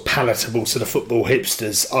sort of palatable to the football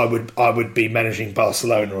hipsters, I would be managing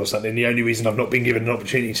Barcelona or something. The only reason I've not been given an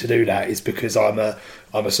opportunity to do that is because I'm a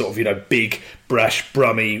sort of big brash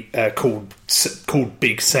brummy called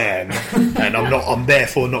Big Sam, and I'm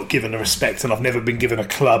therefore not given the respect, and I've never been given a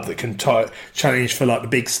club that can challenge for like the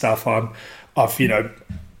big stuff.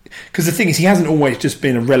 Because the thing is, he hasn't always just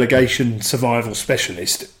been a relegation survival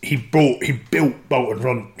specialist. He built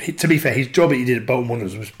Bolton. To be fair, his job that he did at Bolton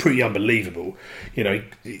Wanderers was pretty unbelievable.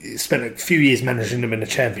 He spent a few years managing them in the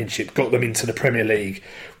Championship, got them into the Premier League,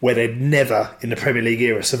 where they'd never in the Premier League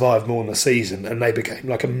era survived more than a season, and they became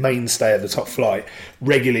like a mainstay of the top flight,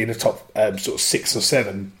 regularly in the top sort of 6 or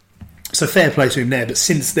 7. So fair play to him there. But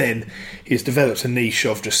since then, he's developed a niche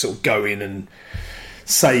of just sort of going and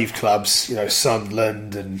save clubs,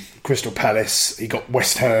 Sunderland and Crystal Palace. He got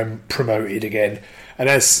West Ham promoted again, and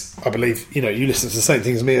as I believe you listened to the same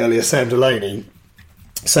thing as me earlier, Sam Delaney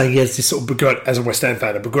saying he has this sort of as a West Ham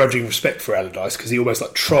fan, a begrudging respect for Allardyce because he almost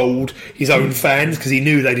like trolled his own fans because he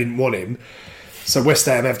knew they didn't want him. So West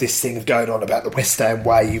Ham have this thing of going on about the West Ham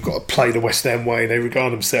way. You've got to play the West Ham way. They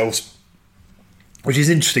regard themselves, which is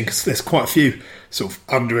interesting because there's quite a few sort of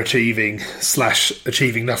underachieving /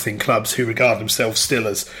 achieving nothing clubs who regard themselves still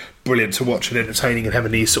as brilliant to watch and entertaining and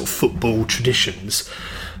having these sort of football traditions.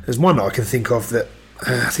 There's one that I can think of that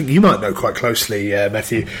I think you might know quite closely,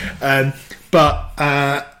 Matthew. But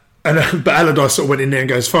Allardyce sort of went in there and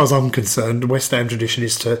goes, as far as I'm concerned, the West Ham tradition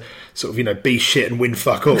is to sort of, be shit and win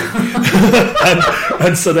fuck all.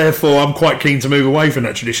 and so therefore I'm quite keen to move away from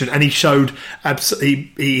that tradition. And he showed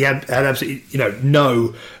he had absolutely,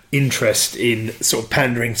 no interest in sort of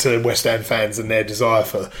pandering to West Ham fans and their desire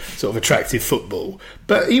for sort of attractive football.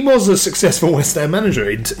 But he was a successful West Ham manager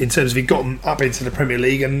in terms of he got them up into the Premier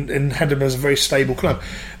League and had them as a very stable club.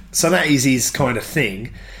 So that is his kind of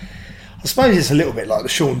thing. I suppose it's a little bit like the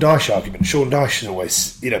Sean Dyche argument. Sean Dyche is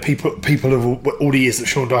always, people have all the years that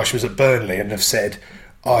Sean Dyche was at Burnley and have said,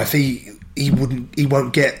 if he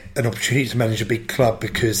won't get an opportunity to manage a big club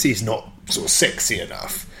because he's not sort of sexy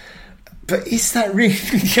enough. But is that really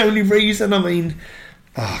the only reason? I mean,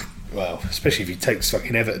 well, especially if he takes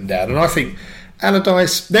fucking Everton down. And I think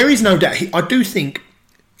Allardyce, there is no doubt. I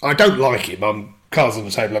don't like him. I'm cards on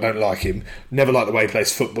the table. I don't like him. Never liked the way he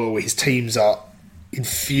plays football. His teams are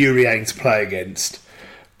infuriating to play against.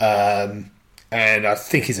 And I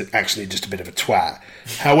think he's actually just a bit of a twat.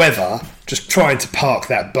 However, just trying to park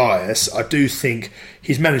that bias, I do think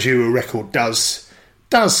his managerial record does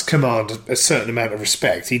command a certain amount of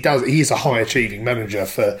respect. He is a high achieving manager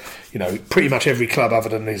for, pretty much every club other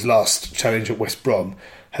than his last challenge at West Brom.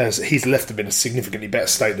 He's left them in a significantly better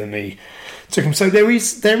state than he took him. So there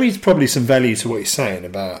is probably some value to what he's saying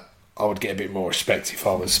about I would get a bit more respect if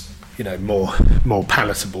I was more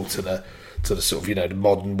palatable to the sort of the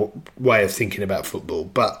modern way of thinking about football.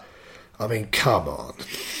 But I mean, come on.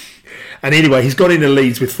 And anyway, he's got into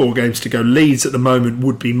Leeds with 4 games to go. Leeds at the moment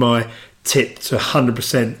would be my tip to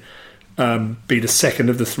 100% be the second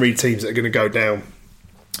of the 3 teams that are going to go down.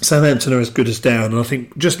 Southampton are as good as down, and I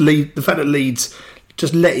think just the fact that Leeds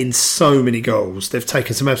just let in so many goals, they've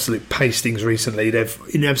taken some absolute pastings recently. They've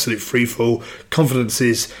in absolute freefall, confidence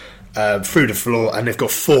is through the floor, and they've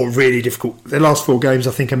got 4 really difficult. Their last 4 games,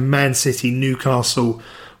 I think, are Man City, Newcastle,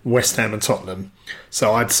 West Ham, and Tottenham.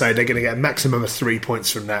 So I'd say they're going to get a maximum of 3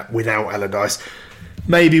 points from that without Allardyce.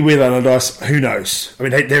 Maybe with Allardyce, who knows? I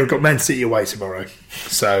mean, they've got Man City away tomorrow,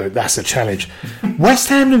 so that's a challenge. West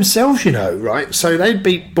Ham themselves, right? So they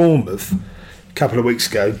beat Bournemouth a couple of weeks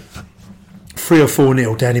ago, 3 or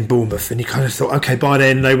 4-0 down in Bournemouth, and you kind of thought, okay, by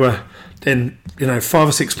then they were 5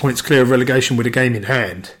 or 6 points clear of relegation with a game in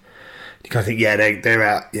hand. You kind of think, yeah, they're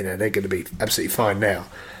out. They're going to be absolutely fine now.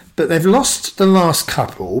 But they've lost the last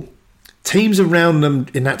couple. Teams around them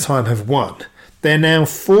in that time have won. They're now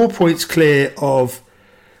 4 points clear of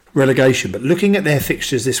relegation, but looking at their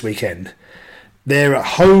fixtures this weekend, they're at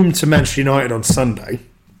home to Manchester United on Sunday,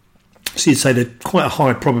 so you'd say there's quite a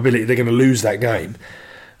high probability they're going to lose that game.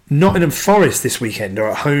 Nottingham Forest this weekend are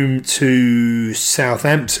at home to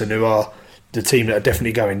Southampton, who are the team that are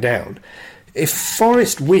definitely going down. If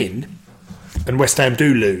Forest win and West Ham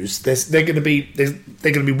do lose, they're going to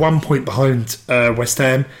be 1 point behind West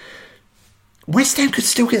Ham. West Ham could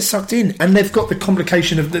still get sucked in, and they've got the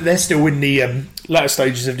complication of that they're still in the latter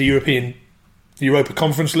stages of the Europa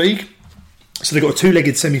Conference League. So they've got a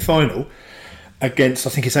 2-legged semi-final against,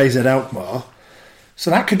 I think it's AZ Alkmaar.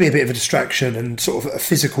 So that could be a bit of a distraction and sort of a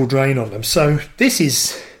physical drain on them. So this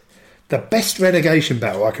is the best relegation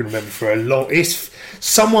battle I can remember for a long. It's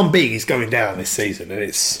someone big is going down this season, and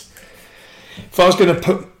it's. If I was going to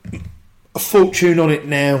put a fortune on it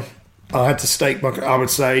now, I had to stake I would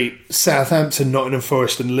say Southampton, Nottingham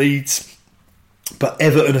Forest and Leeds. But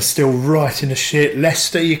Everton are still right in the shit.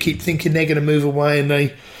 Leicester, you keep thinking they're going to move away, and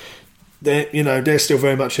they're still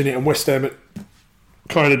very much in it. And West Ham are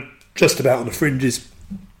kind of just about on the fringes.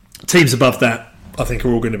 Teams above that, I think,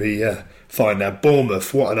 are all going to be fine now.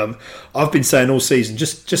 Bournemouth, I've been saying all season,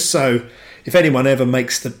 just so if anyone ever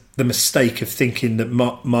makes the mistake of thinking that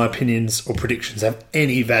my opinions or predictions have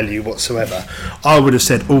any value whatsoever, I would have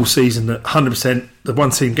said all season that 100% the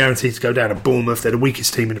one team guaranteed to go down at Bournemouth. They're the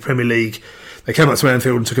weakest team in the Premier League. They came up to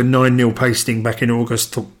Anfield and took a 9-0 pasting back in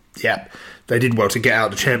August. They did well to get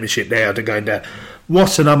out of the Championship there after going down.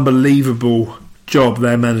 What an unbelievable job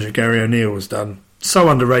their manager Gary O'Neill has done. So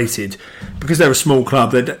underrated because they're a small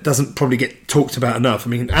club that doesn't probably get talked about enough.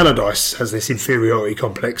 I mean, Allardyce has this inferiority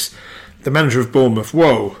complex. The manager of Bournemouth,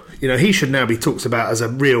 he should now be talked about as a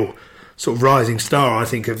real sort of rising star, I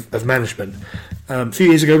think, of management. A few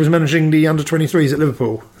years ago, he was managing the under-23s at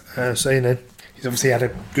Liverpool, so he's obviously had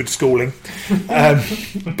a good schooling.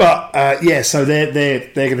 So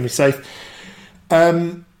they're going to be safe.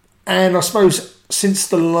 And I suppose since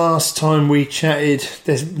the last time we chatted,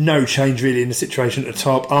 there's no change really in the situation at the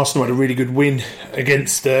top. Arsenal had a really good win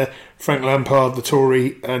against Frank Lampard, the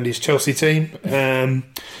Tory, and his Chelsea team.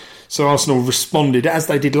 So Arsenal responded, as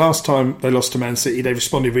they did last time they lost to Man City. They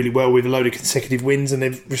responded really well with a load of consecutive wins, and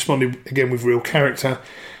they've responded again with real character.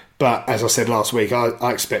 But as I said last week,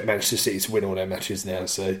 I expect Manchester City to win all their matches now.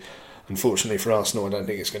 So unfortunately for Arsenal, I don't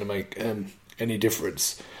think it's going to make any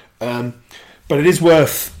difference. But it is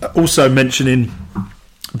worth also mentioning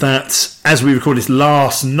that as we record this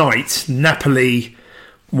last night, Napoli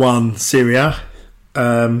won Serie A.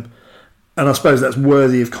 And I suppose that's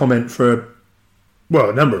worthy of comment for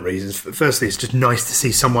a number of reasons. Firstly, it's just nice to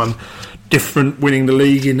see someone different winning the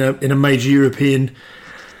league in a major European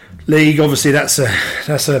league. Obviously, the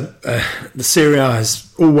Serie A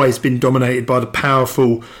has always been dominated by the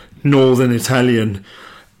powerful northern Italian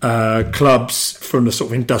clubs from the sort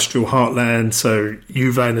of industrial heartland, so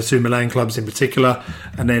Juve and the two Milan clubs in particular,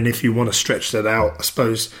 and then if you want to stretch that out, I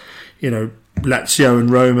suppose, Lazio and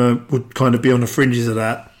Roma would kind of be on the fringes of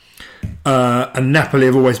that. And Napoli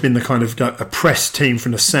have always been the kind of oppressed team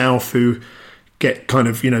from the south who get kind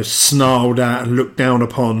of, snarled at and looked down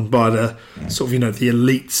upon by the sort of, the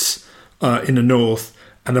elites in the north,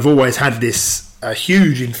 and they've always had this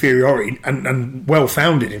huge inferiority and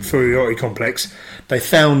well-founded inferiority complex. They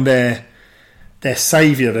found their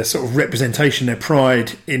saviour, their sort of representation, their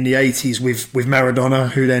pride in the 80s with Maradona,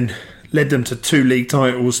 who then led them to 2 league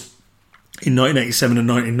titles in 1987 and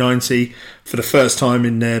 1990 for the first time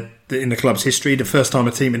in the club's history. The first time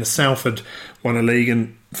a team in the south had won a league,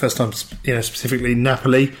 and first time, specifically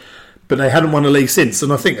Napoli. But they hadn't won a league since,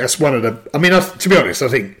 and I think that's one of the... I mean, to be honest, I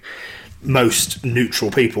think most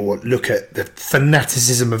neutral people look at the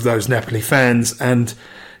fanaticism of those Napoli fans and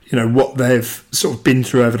what they've sort of been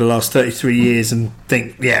through over the last 33 years and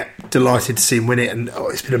think, yeah, delighted to see them win it, and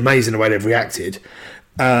it's been amazing the way they've reacted.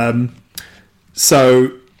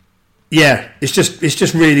 So yeah, it's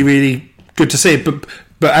just really, really good to see it.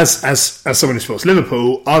 But as someone who supports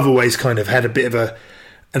Liverpool, I've always kind of had a bit of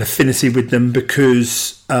an affinity with them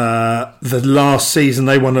because the last season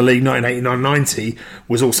they won the league, 1989-90,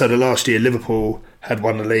 was also the last year Liverpool had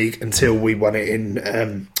won the league until we won it in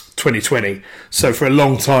 2020. So for a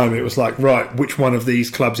long time it was like, right, which one of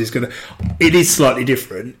these clubs is going to... It is slightly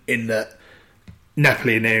different in that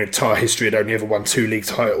Napoli in their entire history had only ever won 2 league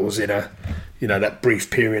titles in that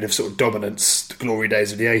brief period of sort of dominance, the glory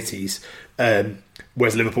days of the 80s.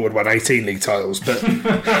 Whereas Liverpool had won 18 league titles, but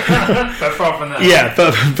apart from that, yeah,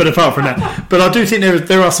 but apart from that, but I do think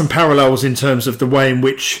there are some parallels in terms of the way in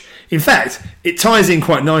which, in fact, it ties in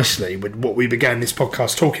quite nicely with what we began this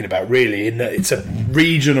podcast talking about. Really, in that it's a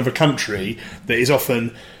region of a country that is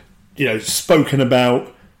often, spoken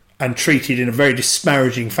about and treated in a very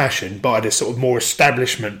disparaging fashion by the sort of more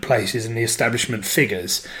establishment places and the establishment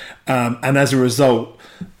figures, and as a result,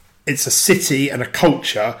 it's a city and a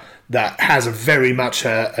culture that has a very much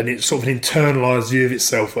it's sort of an internalised view of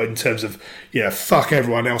itself in terms of, fuck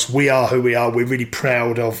everyone else. We are who we are. We're really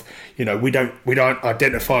proud of, we don't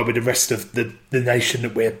identify with the rest of the nation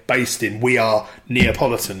that we're based in. We are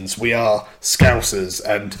Neapolitans. We are Scousers,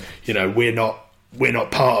 and we're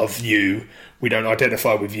not part of you. We don't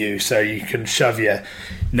identify with you, so you can shove your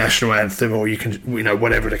national anthem, or you can,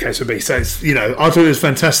 whatever the case would be. So it's, I thought it was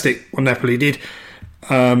fantastic what Napoli did.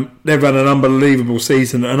 They've run an unbelievable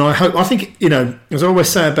season, and I think, as I always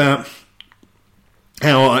say about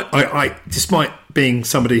how I despite being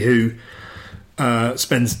somebody who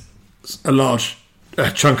spends a large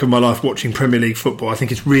chunk of my life watching Premier League football, I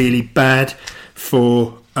think it's really bad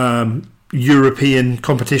for European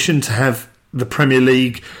competition to have the Premier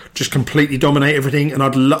League just completely dominate everything. And I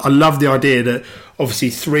love the idea that obviously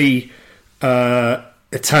 3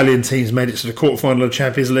 Italian teams made it to the quarterfinal of the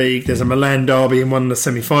Champions League. There's a Milan derby in one of the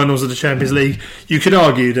semi-finals of the Champions League. You could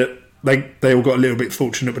argue that they all got a little bit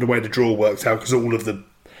fortunate with the way the draw worked out, because all of the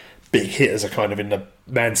big hitters are kind of in the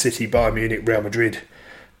Man City, Bayern Munich, Real Madrid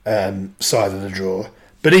side of the draw.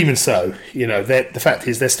 But even so, the fact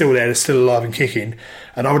is they're still there, they're still alive and kicking.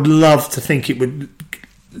 And I would love to think it would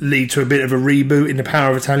lead to a bit of a reboot in the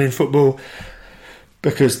power of Italian football,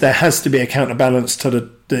 because there has to be a counterbalance to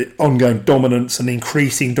the ongoing dominance and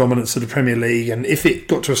increasing dominance of the Premier League. And if it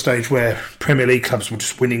got to a stage where Premier League clubs were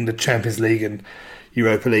just winning the Champions League and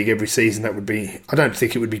Europa League every season, I don't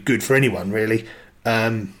think it would be good for anyone, really.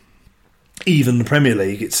 Even the Premier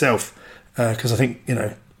League itself, because I think,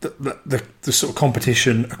 the sort of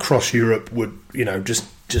competition across Europe would,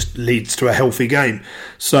 just leads to a healthy game.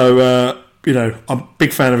 So, I'm a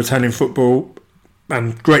big fan of Italian football,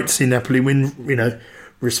 and great to see Napoli win.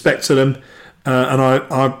 Respect to them, and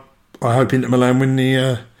I hope Inter Milan win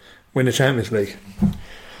the Champions League.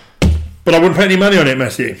 But I wouldn't put any money on it,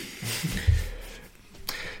 Matthew,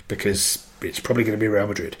 because it's probably going to be Real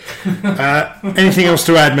Madrid. Anything else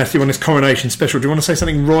to add, Matthew, on this Coronation special? Do you want to say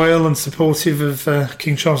something royal and supportive of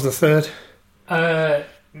King Charles III?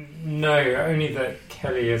 No, only that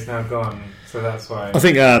Kelly is now gone. So that's why. I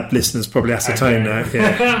think our listeners probably ascertained that.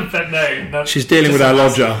 Yeah. But no, she's dealing with our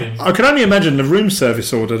lodger. I can only imagine the room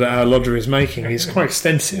service order that our lodger is making is quite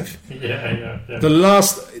extensive. Yeah. The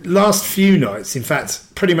last few nights, in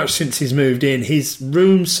fact, pretty much since he's moved in, his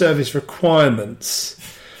room service requirements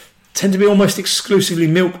tend to be almost exclusively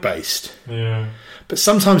milk based. Yeah. But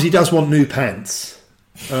sometimes he does want new pants.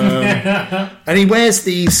 And he wears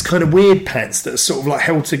these kind of weird pants that are sort of like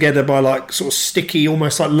held together by like sort of sticky,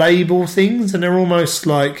 almost like label things, and they're almost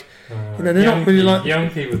like They're not really like young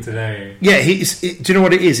people today. Yeah, do you know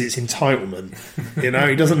what it is? It's entitlement.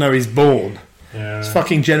 He doesn't know he's born. Yeah. It's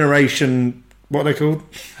fucking generation. What are they called?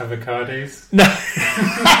 Avocados. No,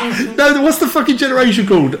 no. What's the fucking generation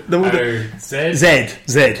called? Z.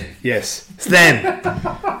 Z. Yes, it's them.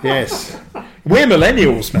 Yes, we're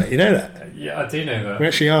millennials, mate. You know that. Yeah, I do know that. We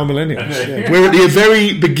actually are millennials. Yeah. We're at the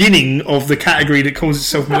very beginning of the category that calls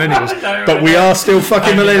itself millennials, but we are still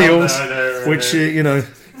fucking millennials. Which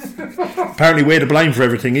apparently we're to blame for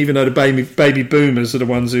everything, even though the baby boomers are the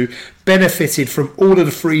ones who benefited from all of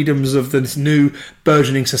the freedoms of this new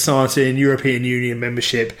burgeoning society and European Union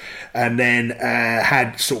membership, and then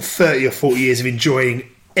had sort of 30 or 40 years of enjoying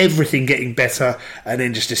everything getting better, and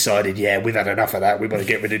then just decided, we've had enough of that, we want to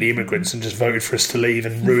get rid of the immigrants, and just voted for us to leave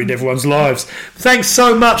and ruined everyone's lives. Thanks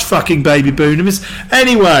so much, fucking baby boomers.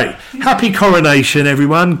 Anyway, happy Coronation,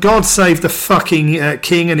 everyone. God save the fucking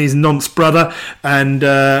king and his nonce brother. And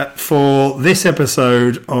for this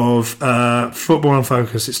episode of Football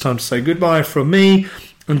Unfocused, it's time to say goodbye from me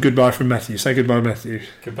and goodbye from Matthew. Say goodbye, Matthew.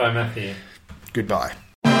 Goodbye, Matthew. Goodbye.